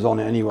knew they was on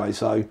it anyway.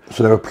 So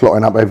they were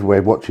plotting up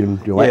everywhere, watching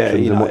your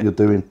actions and what you're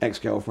doing.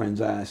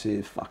 Ex-girlfriend's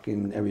asses,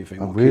 fucking everything.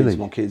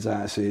 My kids'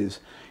 asses.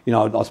 You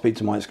know, I speak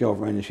to my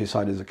ex-girlfriend and she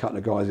said, there's a couple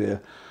of guys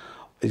here.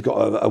 He's got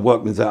a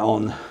workman's hat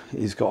on.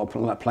 He's got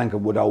a plank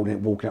of wood holding it,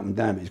 walking up and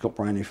down. But he's got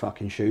brand new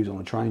fucking shoes on,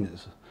 the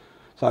trainers.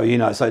 So you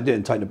know, so it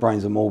didn't take the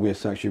brains of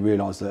Morbius to actually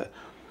realise that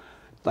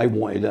they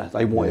wanted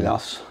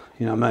us.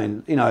 You know what I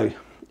mean? You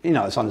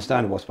know, it's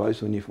understandable, I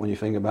suppose, when you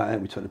think about it.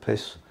 We took the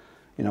piss.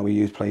 You know, we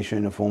used police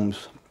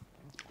uniforms.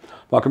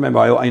 But I can remember,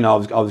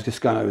 I was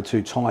just going over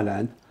to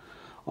Thailand.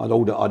 I'd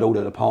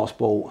ordered a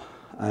passport,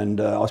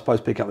 and I was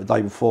supposed to pick up the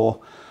day before.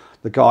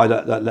 The guy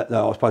that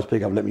I was supposed to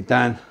pick up let me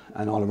down,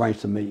 and I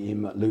arranged to meet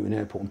him at Luton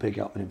Airport and pick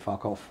up and then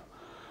fuck off.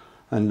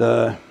 And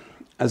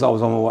as I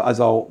was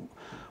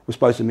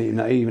supposed to meet him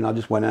that evening, I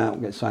just went out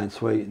and get something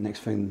sweet. And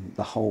next thing,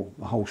 the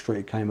whole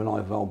street came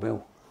alive with old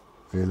Bill.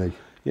 Really?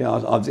 Yeah, I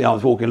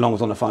was walking along. I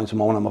was on the phone to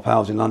one of my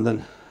pals in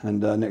London, and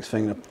next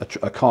thing,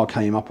 a car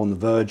came up on the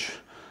verge.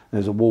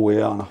 There's a wall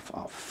here, and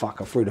I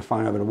threw the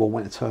phone over the wall,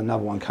 went to turn.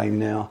 Another one came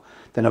now.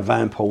 Then a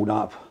van pulled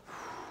up.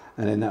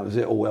 And then that was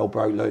it, all hell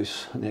broke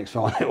loose. And the next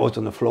time it was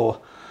on the floor.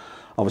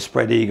 I was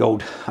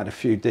spread-eagled, had a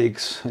few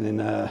digs, and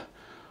then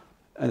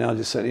I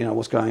just said, you know,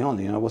 what's going on?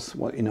 You know, what's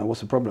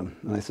the problem?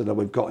 And they said, oh,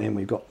 we've got him,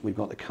 we've got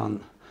the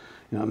cunt.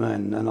 You know what I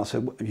mean? And I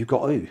said, have you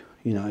got who?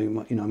 You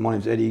know, my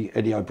name's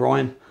Eddie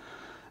O'Brien.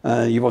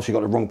 You've obviously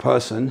got the wrong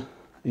person.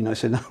 You know,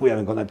 said, no, we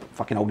haven't got no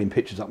fucking holding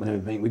pictures up and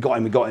everything. We got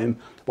him,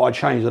 but I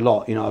changed a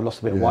lot. You know, I lost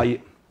a bit of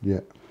weight.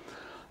 Yeah.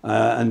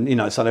 And you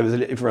know, so there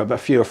was for about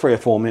 3 or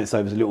 4 minutes,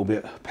 I was a little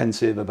bit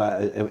pensive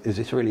about is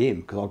this really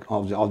him? Because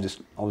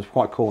I was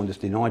quite cool and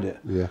just denied it.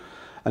 Yeah.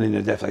 And in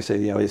the death, they said,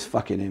 it's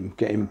fucking him.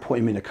 Get him, put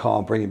him in a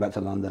car, bring him back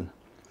to London.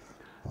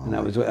 Oh, and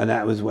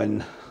that was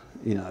when,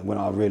 you know, when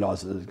I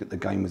realised that the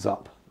game was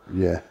up.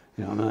 Yeah.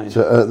 You know what I mean?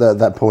 So at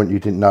that point, you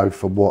didn't know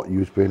for what you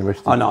was being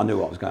arrested? I know, I knew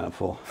what I was going up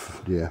for.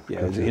 Yeah. Yeah.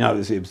 It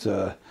was, it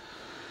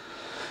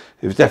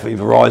was definitely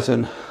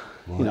Verizon.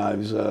 Right. You know, it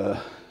was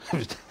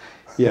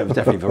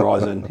definitely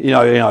Verizon. You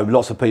know,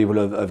 lots of people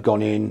have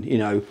gone in. You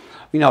know,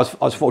 I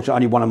was fortunate.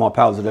 Only one of my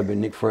pals had ever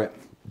been nicked for it.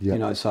 Yep. You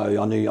know,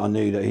 so I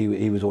knew that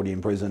he was already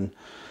in prison.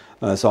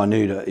 So I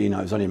knew that, you know,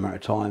 it was only a matter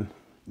of time.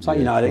 So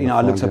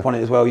I looked upon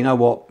it as well. You know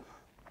what?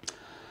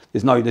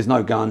 There's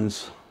no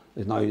guns.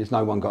 There's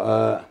no one got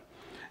hurt.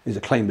 It's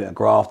a clean bit of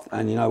graft,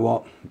 and you know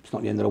what? It's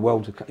not the end of the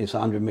world. It's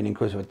 100 million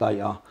quid worth of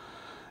data.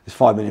 It's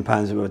 £5 million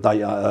worth of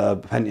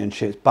data, Pentium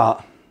chips,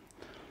 but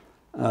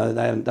they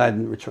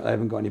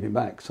haven't got anything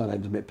back, so they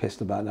was a bit pissed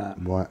about that.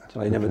 Right.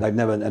 So they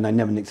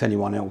never nicked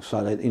anyone else.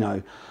 So they, you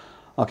know,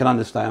 I can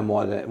understand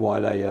why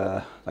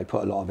they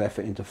put a lot of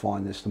effort into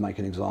find this to make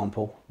an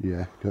example.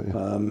 Yeah. Got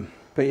you.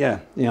 But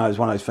yeah, you know, it was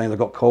one of those things. I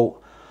got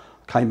caught,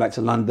 came back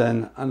to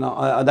London, and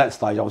at that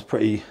stage I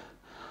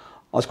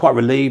was quite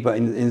relieved, but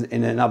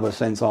in another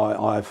sense,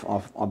 I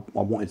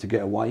wanted to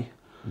get away.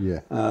 Yeah.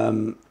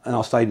 And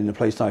I stayed in the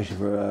police station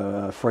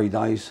for 3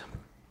 days.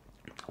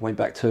 I went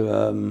back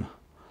to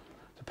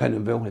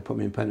Pentonville. They put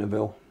me in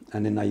Pentonville,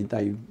 and then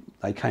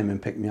they came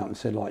and picked me up and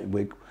said, like,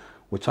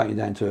 we're taking you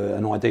down to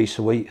an ID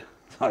suite.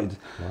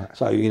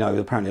 So you know,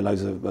 apparently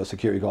loads of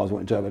security guards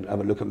wanted to have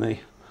a look at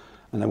me,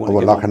 and they wanted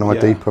to like an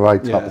ID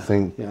parade type of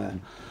thing. Yeah.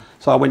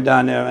 So I went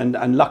down there,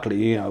 and luckily,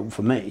 you know,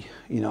 for me,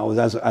 you know,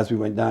 as we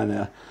went down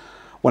there,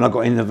 when I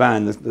got in the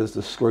van,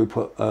 the screw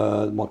put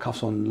my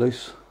cuffs on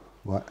loose.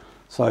 Right.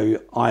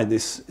 So I had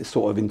this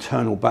sort of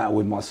internal battle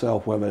with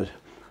myself whether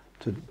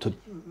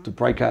to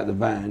break out the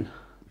van,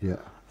 yeah,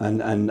 and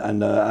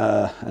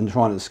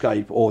try and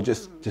escape, or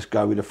just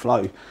go with the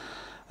flow.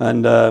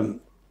 And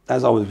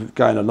as I was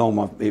going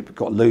along, it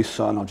got loose,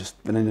 and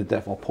in the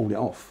death I pulled it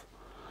off.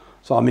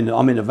 So I'm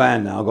in the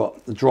van now. I've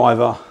got the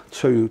driver,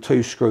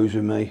 two screws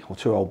with me, or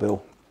 2 old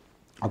bill.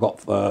 I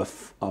got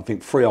I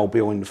think 3 old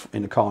bill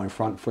in the car in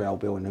front, 3 old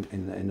bill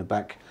in the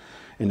back,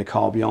 in the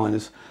car behind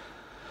us,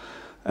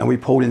 and we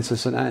pulled into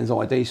St Anne's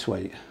ID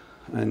suite.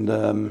 And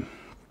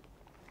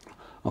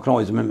I can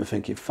always remember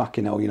thinking,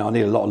 fucking hell, you know, I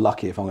need a lot of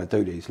lucky if I'm going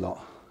to do these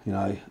lot, you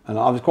know. And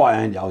I was quite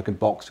handy. I could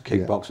box,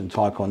 kickbox, and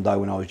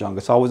taekwondo when I was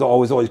younger, so I was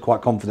always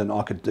quite confident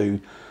I could do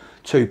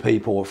 2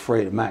 people or 3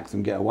 at the max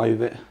and get away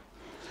with it.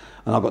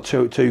 And I got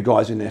two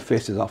guys in their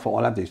fists. I thought,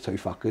 I'll have these 2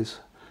 fuckers.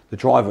 The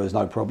driver is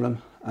no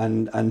problem.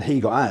 And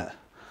he got out.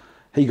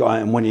 He got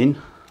out and went in.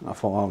 I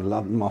thought, I would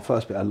love my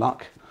first bit of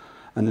luck.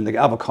 And then the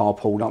other car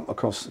pulled up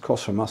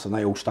across from us, and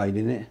they all stayed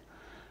in it.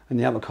 And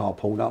the other car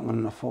pulled up,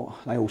 and I thought,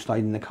 they all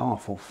stayed in the car. I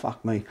thought,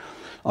 fuck me.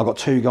 I got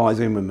 2 guys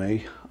in with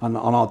me, and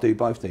I'll do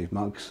both these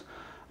mugs.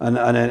 And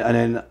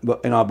then, but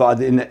you know,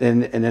 and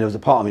then there was a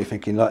part of me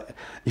thinking, like,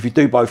 if you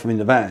do both of them in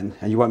the van,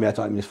 and you won't be able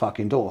to open this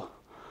fucking door.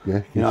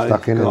 Yeah, you know,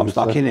 stuck in it. I'm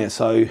stuck in it.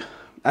 So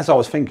as I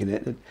was thinking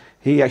it,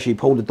 he actually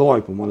pulled the door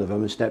open, one of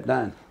them, and stepped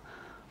down.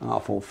 And I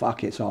thought,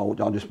 fuck it, so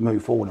I'll just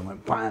move forward, and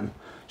went bam,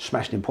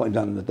 smashed him, put him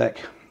down on the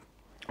deck.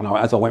 And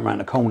as I went round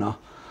the corner,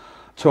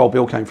 2 old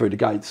bill came through the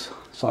gates.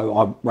 So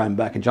I ran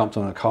back and jumped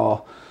on a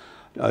car,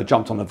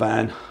 jumped on the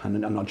van,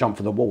 and I jumped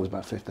for the wall. It was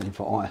about 15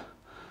 foot high.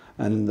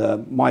 And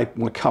my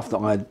cuff that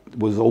I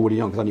was already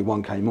on, because only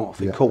one came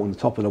off, it caught on the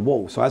top of the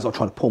wall. So as I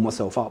tried to pull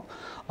myself up,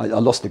 I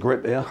lost the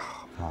grip here.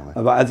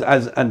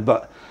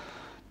 But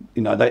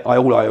you know,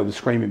 all I was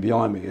screaming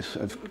behind me is,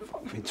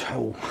 fucking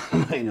tell,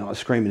 you know, I was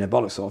screaming their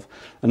bollocks off.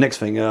 The next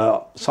thing,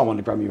 someone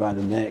grabbed me around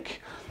the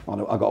neck. I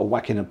got a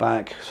whack in the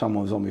back.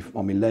 Someone was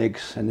on my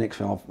legs, and the next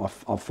thing,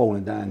 I've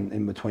fallen down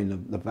in between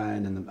the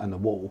van and the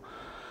wall,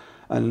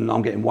 and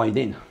I'm getting weighed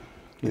in.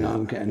 You know,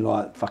 I'm getting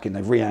like fucking.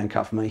 They've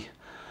re-handcuffed me,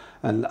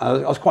 and I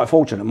was quite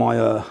fortunate.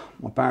 My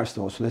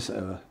barrister or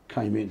solicitor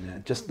came in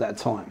there just at that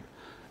time,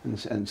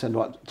 and said,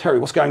 like, Terry,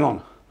 what's going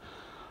on?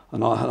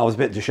 And I was a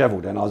bit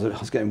dishevelled, and I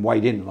was getting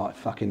weighed in like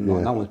fucking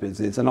like no one's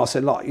business. And I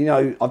said, like, you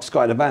know, I've just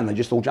got out of the van. They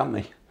just all jumped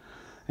me.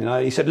 You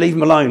know, he said, leave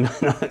him alone.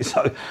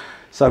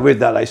 So with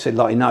that, they said,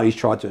 like, no, he's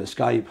tried to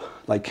escape.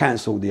 They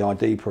cancelled the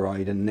ID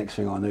parade, and the next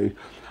thing I knew,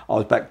 I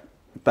was back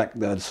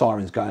the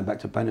sirens going back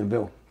to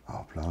Pentonville.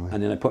 Oh, blimey.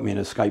 And then they put me in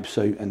an escape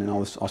suit, and then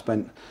I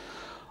spent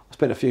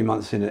a few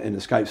months in an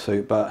escape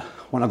suit. But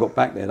when I got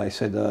back there, they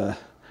said I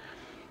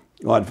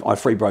had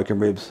 3 broken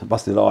ribs, a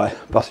busted eye,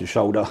 busted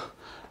shoulder,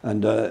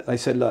 and they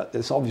said, look,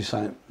 there's obviously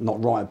something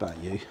not right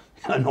about you.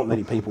 Not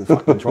many people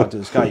fucking tried to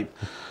escape,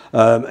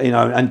 you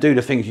know, and do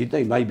the things you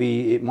do.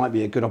 Maybe it might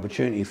be a good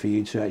opportunity for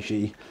you to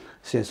actually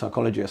see a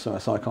psychologist or a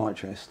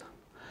psychiatrist.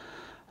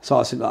 So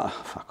I said,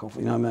 fuck off,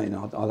 you know what I mean?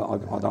 I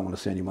don't want to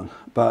see anyone.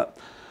 But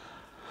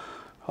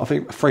I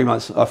think 3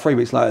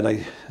 weeks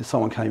later,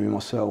 someone came in my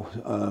cell,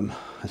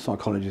 a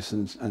psychologist,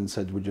 and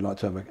said, would you like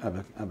to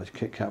have a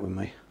Kit Kat with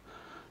me?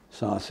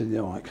 So I said, yeah,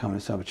 all right, come,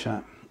 let's have a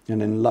chat.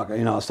 And then,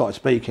 you know, I started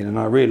speaking, and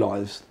I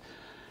realised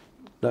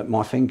that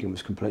my thinking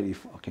was completely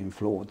fucking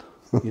flawed.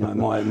 You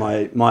know, I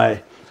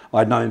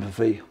had no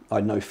empathy, I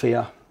had no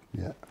fear,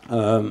 Yeah.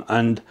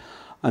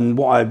 and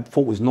what I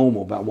thought was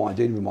normal about what I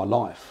did with my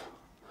life,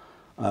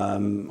 I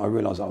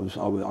realised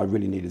I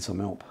really needed some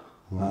help.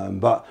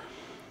 But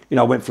you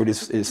know, I went through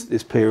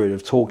this period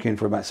of talking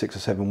for about 6 or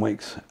 7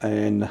 weeks,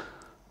 and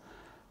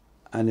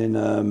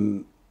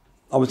then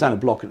I was down a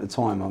block at the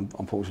time,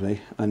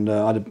 unfortunately, and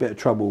I had a bit of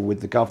trouble with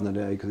the governor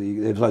there because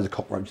there was loads of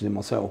cockroaches in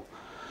my cell,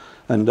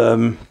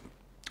 and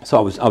so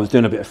I was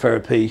doing a bit of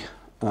therapy,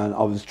 and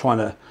I was trying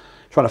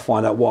to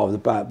find out what I was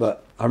about.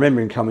 But I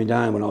remember him coming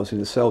down when I was in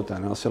the cell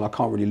down, and I said, I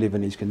can't really live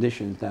in these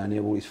conditions down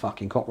here, all these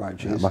fucking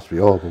cockroaches. Yeah, it must be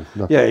horrible.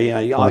 Yeah,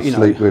 you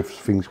sleep with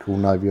things called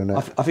Navy on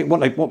that. I think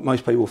what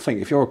most people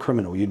think, if you're a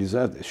criminal, you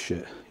deserve this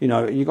shit. You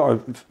know, you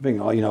got to think,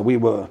 you know, we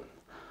were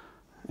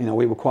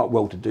quite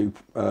well-to-do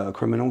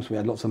criminals. We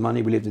had lots of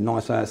money. We lived in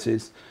nice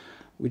houses.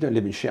 We don't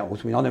live in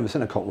shells. I mean, I never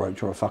seen a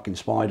cockroach or a fucking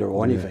spider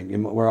or anything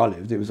in where I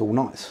lived. It was all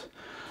nice.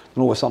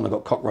 And all of a sudden, I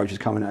got cockroaches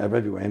coming out of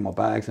everywhere in my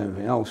bags and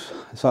everything else.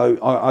 So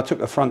I took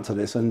affront to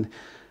this, and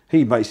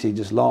he basically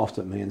just laughed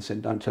at me and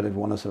said, "Don't tell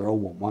everyone else they all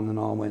want one." And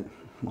I went,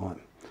 right.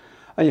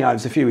 And you know, it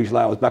was a few weeks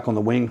later. I was back on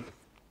the wing,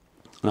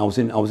 and I was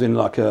in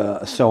like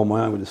a cell of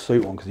my own with a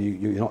suit on because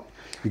you're not.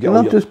 Can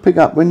I just pick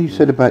up when you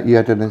said about you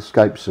had an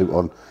escape suit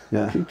on?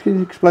 Yeah. Can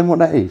you explain what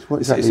that is?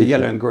 What It's a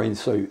yellow and green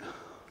suit.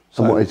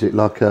 So, and what is it,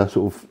 like a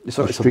sort of It's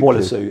a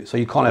boiler suit, so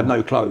you can't have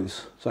no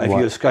clothes. So if Right.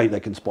 you escape, they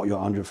can spot you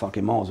 100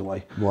 fucking miles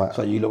away. Right.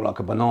 So you look like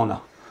a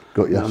banana.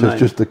 Got you. You know So what I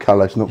it's just the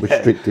colour, it's not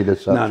restricted as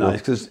such. No,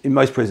 it's because in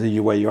most prisons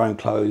you wear your own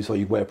clothes or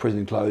you wear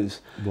prison clothes.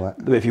 Right.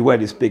 But if you wear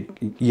this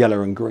big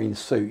yellow and green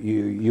suit,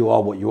 you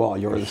are what you are.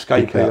 You're an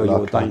escapee or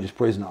you're a dangerous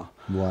prisoner.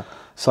 Right.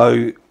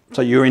 So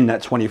you're in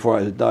that 24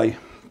 hours a day,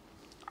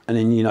 and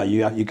then you know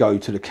you go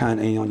to the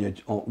canteen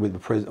with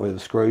a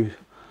screw.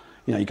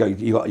 You know you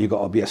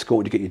got to be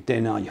escorted to get your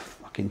dinner, your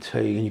fucking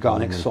tea, and you go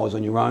and exercise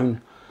on your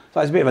own. So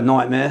it's a bit of a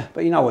nightmare,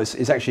 but you know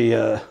it's actually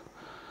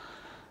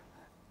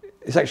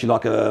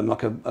like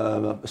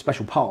a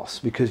special pass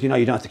because you know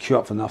you don't have to queue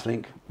up for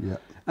nothing. Yeah.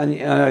 And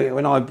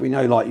we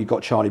know like you've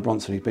got Charlie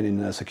Bronson, he's been in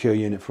a secure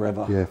unit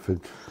forever. Yeah, for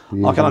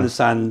years. I can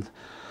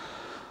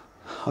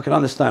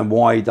understand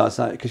why he does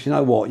that because you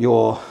know what,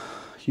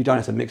 you don't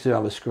have to mix with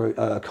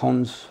other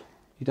cons,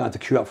 you don't have to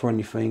queue up for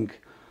anything,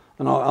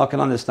 and I can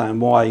understand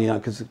why, you know,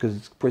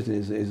 because prison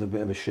is a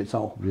bit of a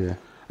shithole. Yeah.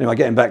 Anyway,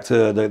 getting back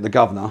to the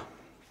governor,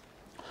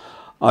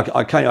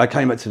 I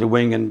came back to the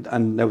wing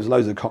and there was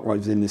loads of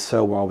cockroaches in this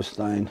cell where I was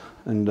staying,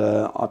 and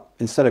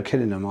instead of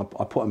killing them,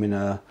 I put them in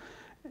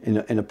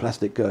a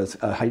plastic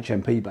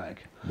HMP bag.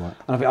 Right.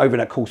 And I think over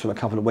that course of a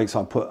couple of weeks,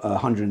 I put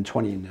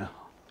 120 in there,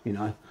 you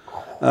know,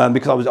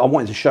 because I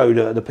wanted to show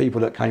the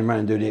people that came around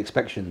and do the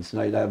inspections.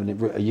 They have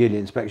a yearly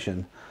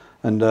inspection,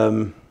 and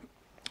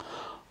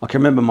I can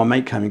remember my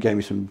mate came and gave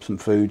me some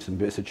food, some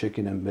bits of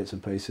chicken and bits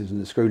and pieces, and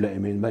the screw let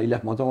him in, but he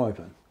left my door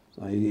open.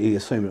 So he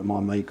assumed that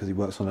my mate, because he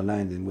works on the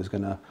landing, was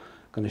gonna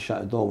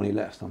shut the door when he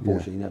left.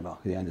 Unfortunately, never.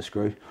 He had the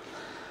screw,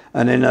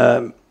 and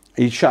then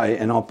he shut it,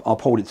 and I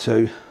pulled it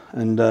to,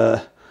 and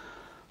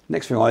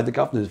next thing I heard the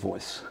governor's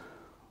voice.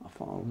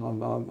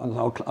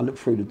 I looked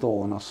through the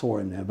door and I saw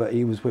him there, but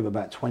he was with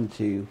about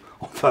 20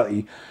 or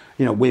 30,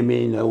 you know,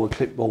 women. There were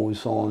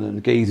clipboards on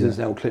and geezers.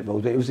 There were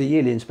clipboards. It was a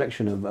yearly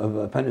inspection of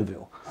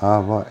Pentonville.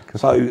 Ah, right.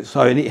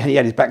 So he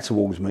had his back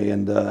towards me,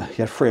 and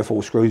he had 3 or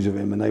 4 screws with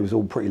him, and they was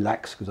all pretty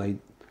lax because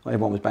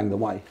everyone was banged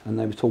away, and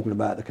they was talking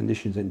about the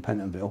conditions in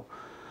Pentonville.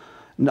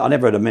 I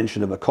never had a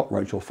mention of a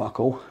cockroach or fuck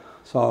all,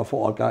 so I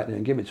thought I'd go out there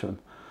and give it to him.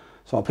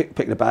 So I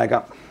picked the bag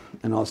up,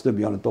 and I stood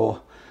behind the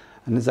door,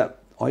 and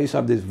I used to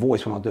have this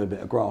voice when I do a bit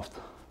of graft.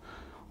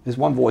 There's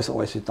one voice that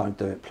always says, "Don't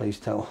do it,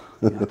 please tell.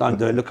 You know, don't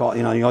do it. Look,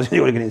 you know, you're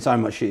going to get in so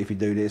much shit if you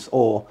do this,"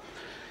 or,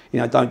 you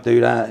know, "Don't do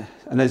that."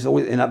 And there's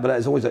always but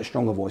there's always that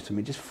stronger voice to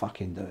me. Just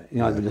fucking do it. You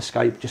know, with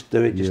escape, just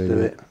do it, just do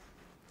it.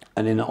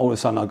 And then all of a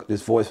sudden,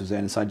 this voice was there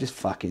and saying, "Just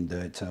fucking do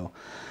it, tell."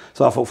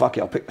 So I thought, fuck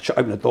it, I'll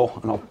open the door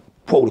and I'll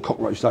put all the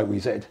cockroaches over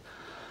his head,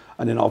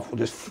 and then I'll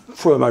just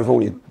throw them over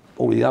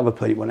all the other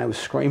people, and they were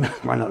screaming,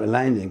 ran up the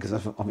landing because I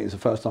think it was the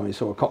first time he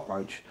saw a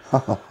cockroach.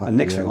 And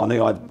next thing I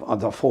knew, I'd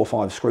 4 or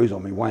 5 screws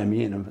on me, weighing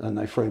me in, and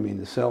they threw me in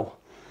the cell.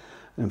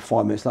 And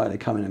 5 minutes later, they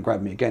come in and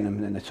grabbed me again,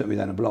 and then they took me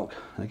down the block.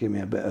 They gave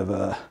me a bit of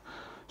a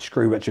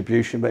screw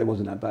retribution, but it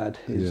wasn't that bad.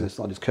 It was just,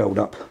 I just curled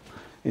up,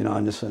 you know,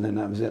 and then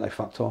that was it. They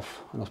fucked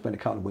off, and I spent a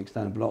couple of weeks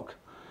down the block.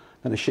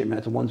 Then they shipped me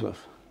out to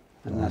Wandsworth,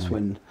 and that's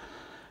when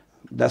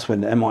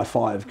the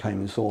MI5 came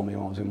and saw me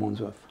when I was in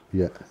Wandsworth.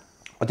 Yeah.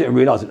 I didn't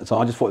realise at the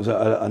time. I just thought it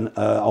was an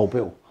old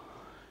bill,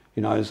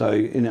 you know. So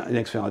the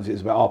next thing I did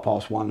is about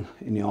 1:30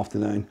 in the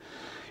afternoon.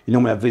 You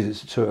normally have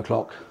visits at 2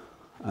 o'clock,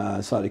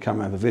 so they come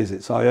around for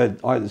visits. So I heard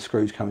the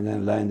screws coming down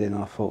and landing,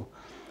 and I thought,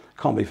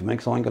 can't be for me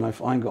because I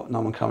ain't got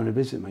no one coming to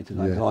visit me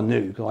today. Because I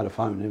knew, because I had a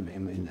phone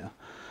in there,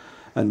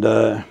 and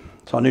so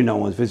I knew no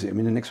one was visiting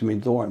me. And the next thing the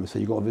door opened and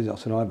said, "You got a visit?" I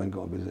said, "I haven't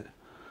got a visit."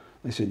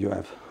 They said, "You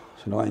have."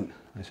 I said, "I ain't."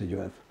 They said, "You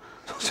have."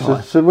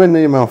 So when the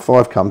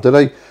ML5 come, do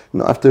they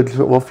not have to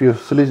sort of offer you a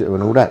solicitor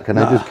and all that? Can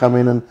they just come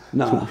in and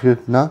talk to you?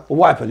 No? Well,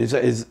 what happened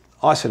is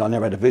I said I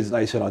never had a visit.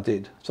 They said I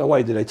did. So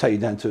what did they take you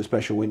down to a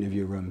special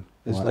interview room?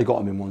 Right. They got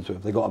them in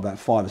Wandsworth. They got about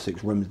 5 or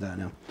 6 rooms down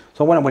there.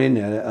 So when I went in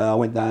there, I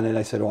went down there.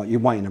 They said, "All right, you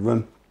wait in the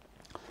room."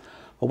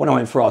 But when I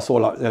went through, I saw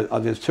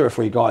like there's 2 or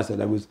 3 guys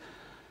there.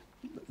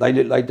 They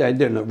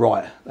didn't look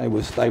right.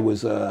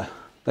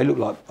 They looked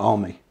like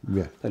army.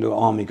 Yeah. They looked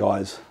like army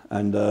guys,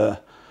 and I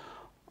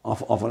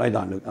thought they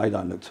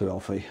don't look too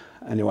healthy.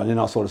 Anyway, then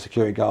I saw the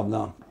security guard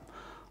now,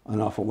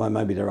 and I thought, well,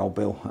 maybe they're old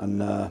Bill. And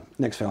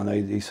next thing I know,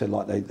 he said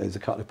like, there's a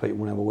couple of people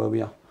want to have a word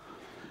with you,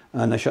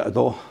 and they shut the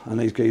door. And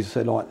these guys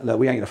said like, look,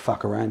 we ain't gonna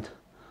fuck around.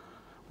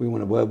 We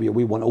want a word with you.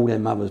 We want all their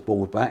mothers'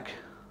 balls back,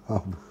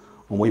 and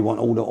we want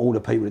all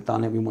the people that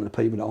done it. We want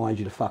the people that hired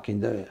you to fucking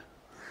do it.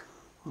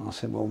 And I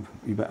said, well,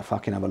 you better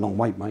fucking have a long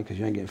wait, mate, because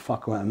you ain't getting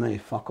fuck out of me.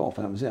 Fuck off.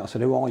 And that was it. I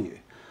said, who are you?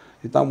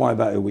 He said, don't worry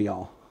about who we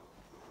are.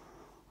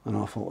 And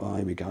I thought, oh,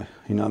 here we go.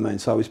 You know what I mean?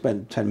 So we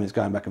spent 10 minutes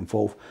going back and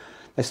forth.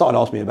 They started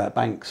asking me about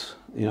banks.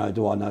 You know,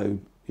 do I know,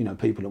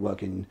 people that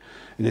work in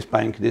this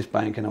bank,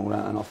 and all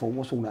that. And I thought,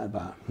 what's all that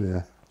about?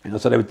 Yeah. You know,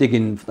 so they were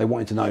digging, they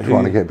wanted to know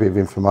trying to get a bit of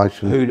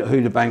information. Who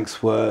the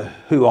banks were,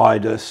 who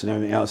hired us and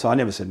everything else. So I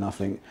never said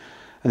nothing.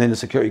 And then the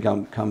security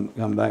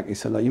come back. He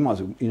said, "Look, you might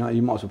as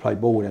well play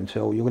ball with them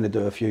till you're going to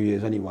do a few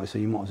years anyway. So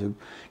you might as well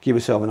give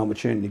yourself an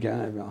opportunity to get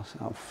out of it." I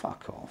said, "Oh,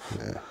 fuck off."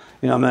 Yeah.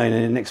 You know what I mean?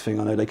 And the next thing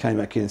I know, they came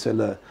back in and said,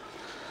 "Look,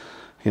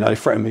 they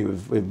threatened me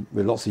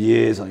with lots of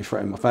years. And they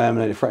threatened my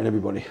family. They threatened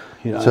everybody."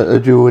 You know. So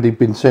had you already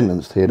been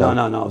sentenced here? No.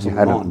 I was on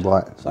remand.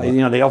 Right. So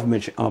they offered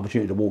me an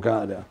opportunity to walk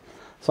out of there.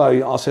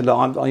 So I said,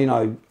 "Look,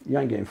 you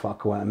ain't getting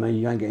fuck out of me.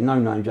 You ain't getting no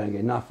names. You ain't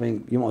getting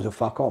nothing. You might as well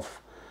fuck off."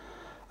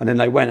 And then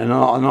they went and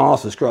I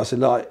asked the screw. I said,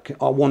 like,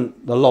 I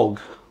want the log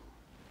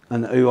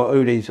and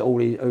who they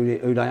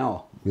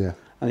are. Yeah.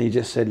 And he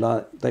just said,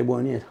 like, they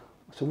weren't here.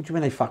 I said, what do you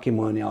mean they fucking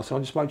weren't here? I said, I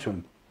just spoke to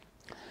them.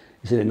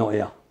 He said, they're not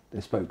here.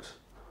 They're spooks.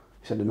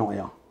 He said, they're not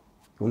here.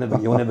 You'll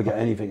never get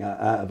anything out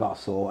of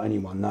us or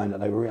anyone knowing that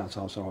they were here.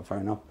 So I said, all right, fair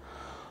enough.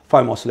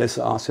 Phoned my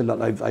solicitor. I said,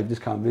 look, they've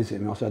just come and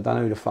visited me. I said, I don't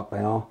know who the fuck they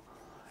are.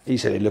 He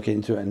said he'd look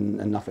into it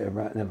and nothing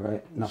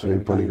ever. So he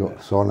probably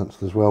got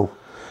silenced as well.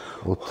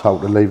 Or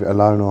told to leave it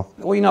alone, or?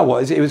 Well, you know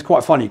what? It was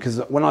quite funny because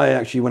when I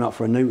actually went up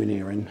for a Newton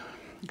hearing,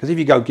 because if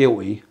you go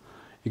guilty,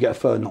 you get a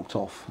third knocked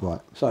off. Right.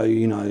 So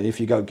if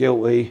you go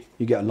guilty,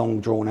 you get a long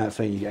drawn out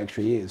thing. You get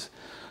extra years.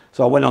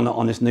 So I went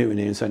on this Newton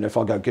hearing saying if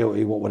I go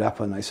guilty, what would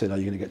happen? They said, "Oh,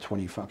 you're going to get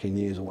 20 fucking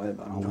years or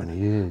whatever." And I went, 20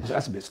 years. I said,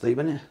 that's a bit steep,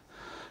 isn't it?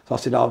 So I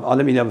said,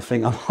 let me never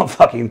think. I'm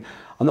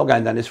not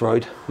going down this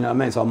road. You know what I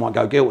mean? So I might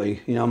go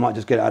guilty. I might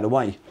just get it out of the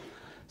way.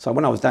 So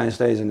when I was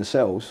downstairs in the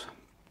cells.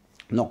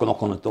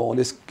 Knock on the door.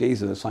 This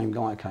geezer, the same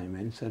guy, came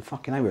in. Said,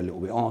 "Fucking, they were a little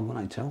bit hard,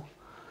 weren't they, Tell?"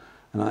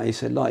 And he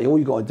said, "Like, all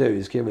you got to do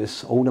is give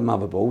us all the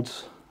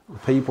motherboards, the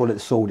people that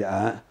sold it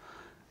out."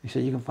 He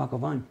said, "You can fuck off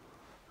home."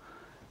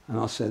 And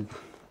I said,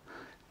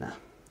 "Nah,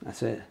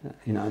 that's it."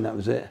 And that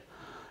was it.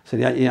 So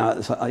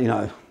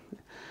I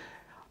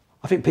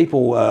think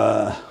people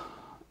are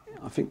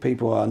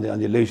under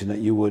the illusion that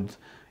you would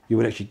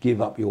actually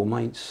give up your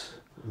mates.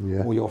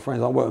 Yeah. All your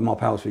friends. I worked with my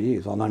pals for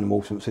years. I've known them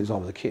all since I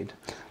was a kid.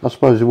 I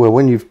suppose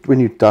when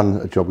you've done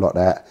a job like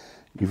that,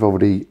 you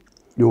already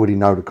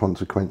know the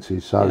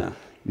consequences. So yeah.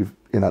 you've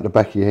at the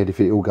back of your head, if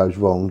it all goes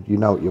wrong, you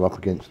know what you're up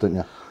against, don't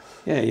you?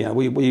 Yeah.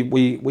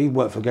 We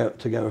worked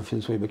together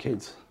since we were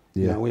kids.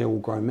 Yeah. We're all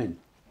grown men.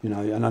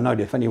 And I know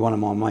that if any one of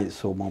my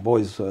mates or my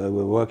boys we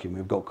were working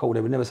with got called,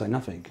 they would never say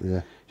nothing.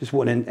 Yeah. Just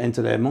wouldn't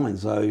enter their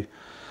minds. So,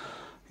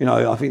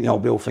 I think the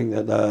old Bill think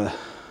that.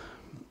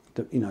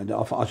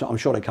 I'm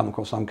sure they come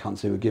across some cunts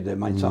who would give their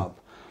mates up,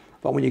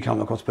 but when you come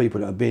across people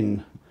that have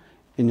been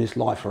in this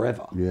life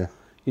forever, yeah,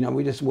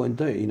 we just wouldn't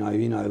do it.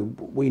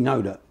 We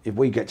know that if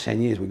we get 10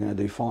 years, we're going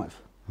to do 5.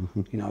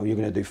 You're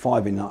going to do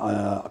 5 in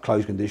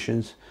closed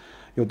conditions.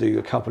 You'll do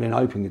a couple in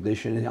open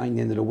conditions. It ain't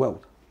the end of the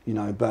world.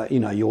 But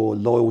your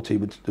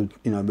loyalty,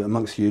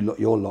 amongst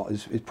your lot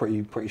is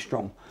pretty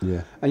strong.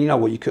 Yeah. And you know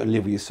what? You couldn't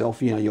live with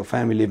yourself. Your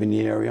family live in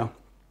the area.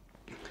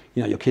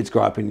 Your kids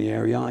grow up in the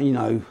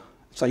area.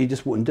 So you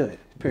just wouldn't do it,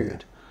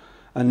 period.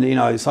 Yeah.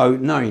 And so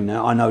knowing that,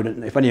 I know that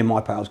if any of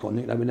my pals got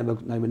nicked, they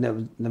would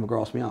never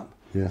grass me up.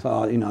 Yeah.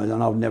 So and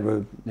I would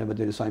never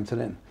do the same to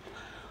them.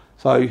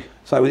 So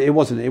it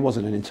wasn't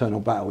an internal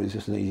battle. It was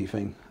just an easy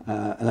thing.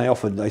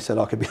 And they said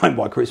I could be home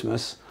by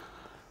Christmas,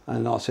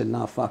 and I said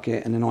no, fuck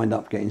it. And then I ended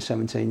up getting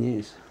 17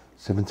 years.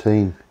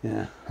 17.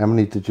 Yeah. How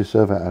many did you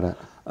serve out of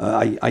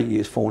that? 8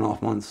 years,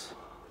 4.5 months.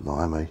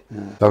 Blimey.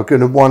 Yeah. So we're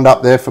going to wind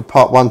up there for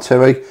part 1,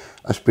 Terry.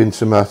 There's been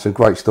some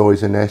great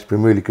stories in there. It's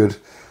been really good.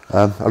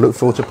 I look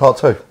forward to part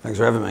 2. Thanks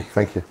for having me.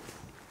 Thank you.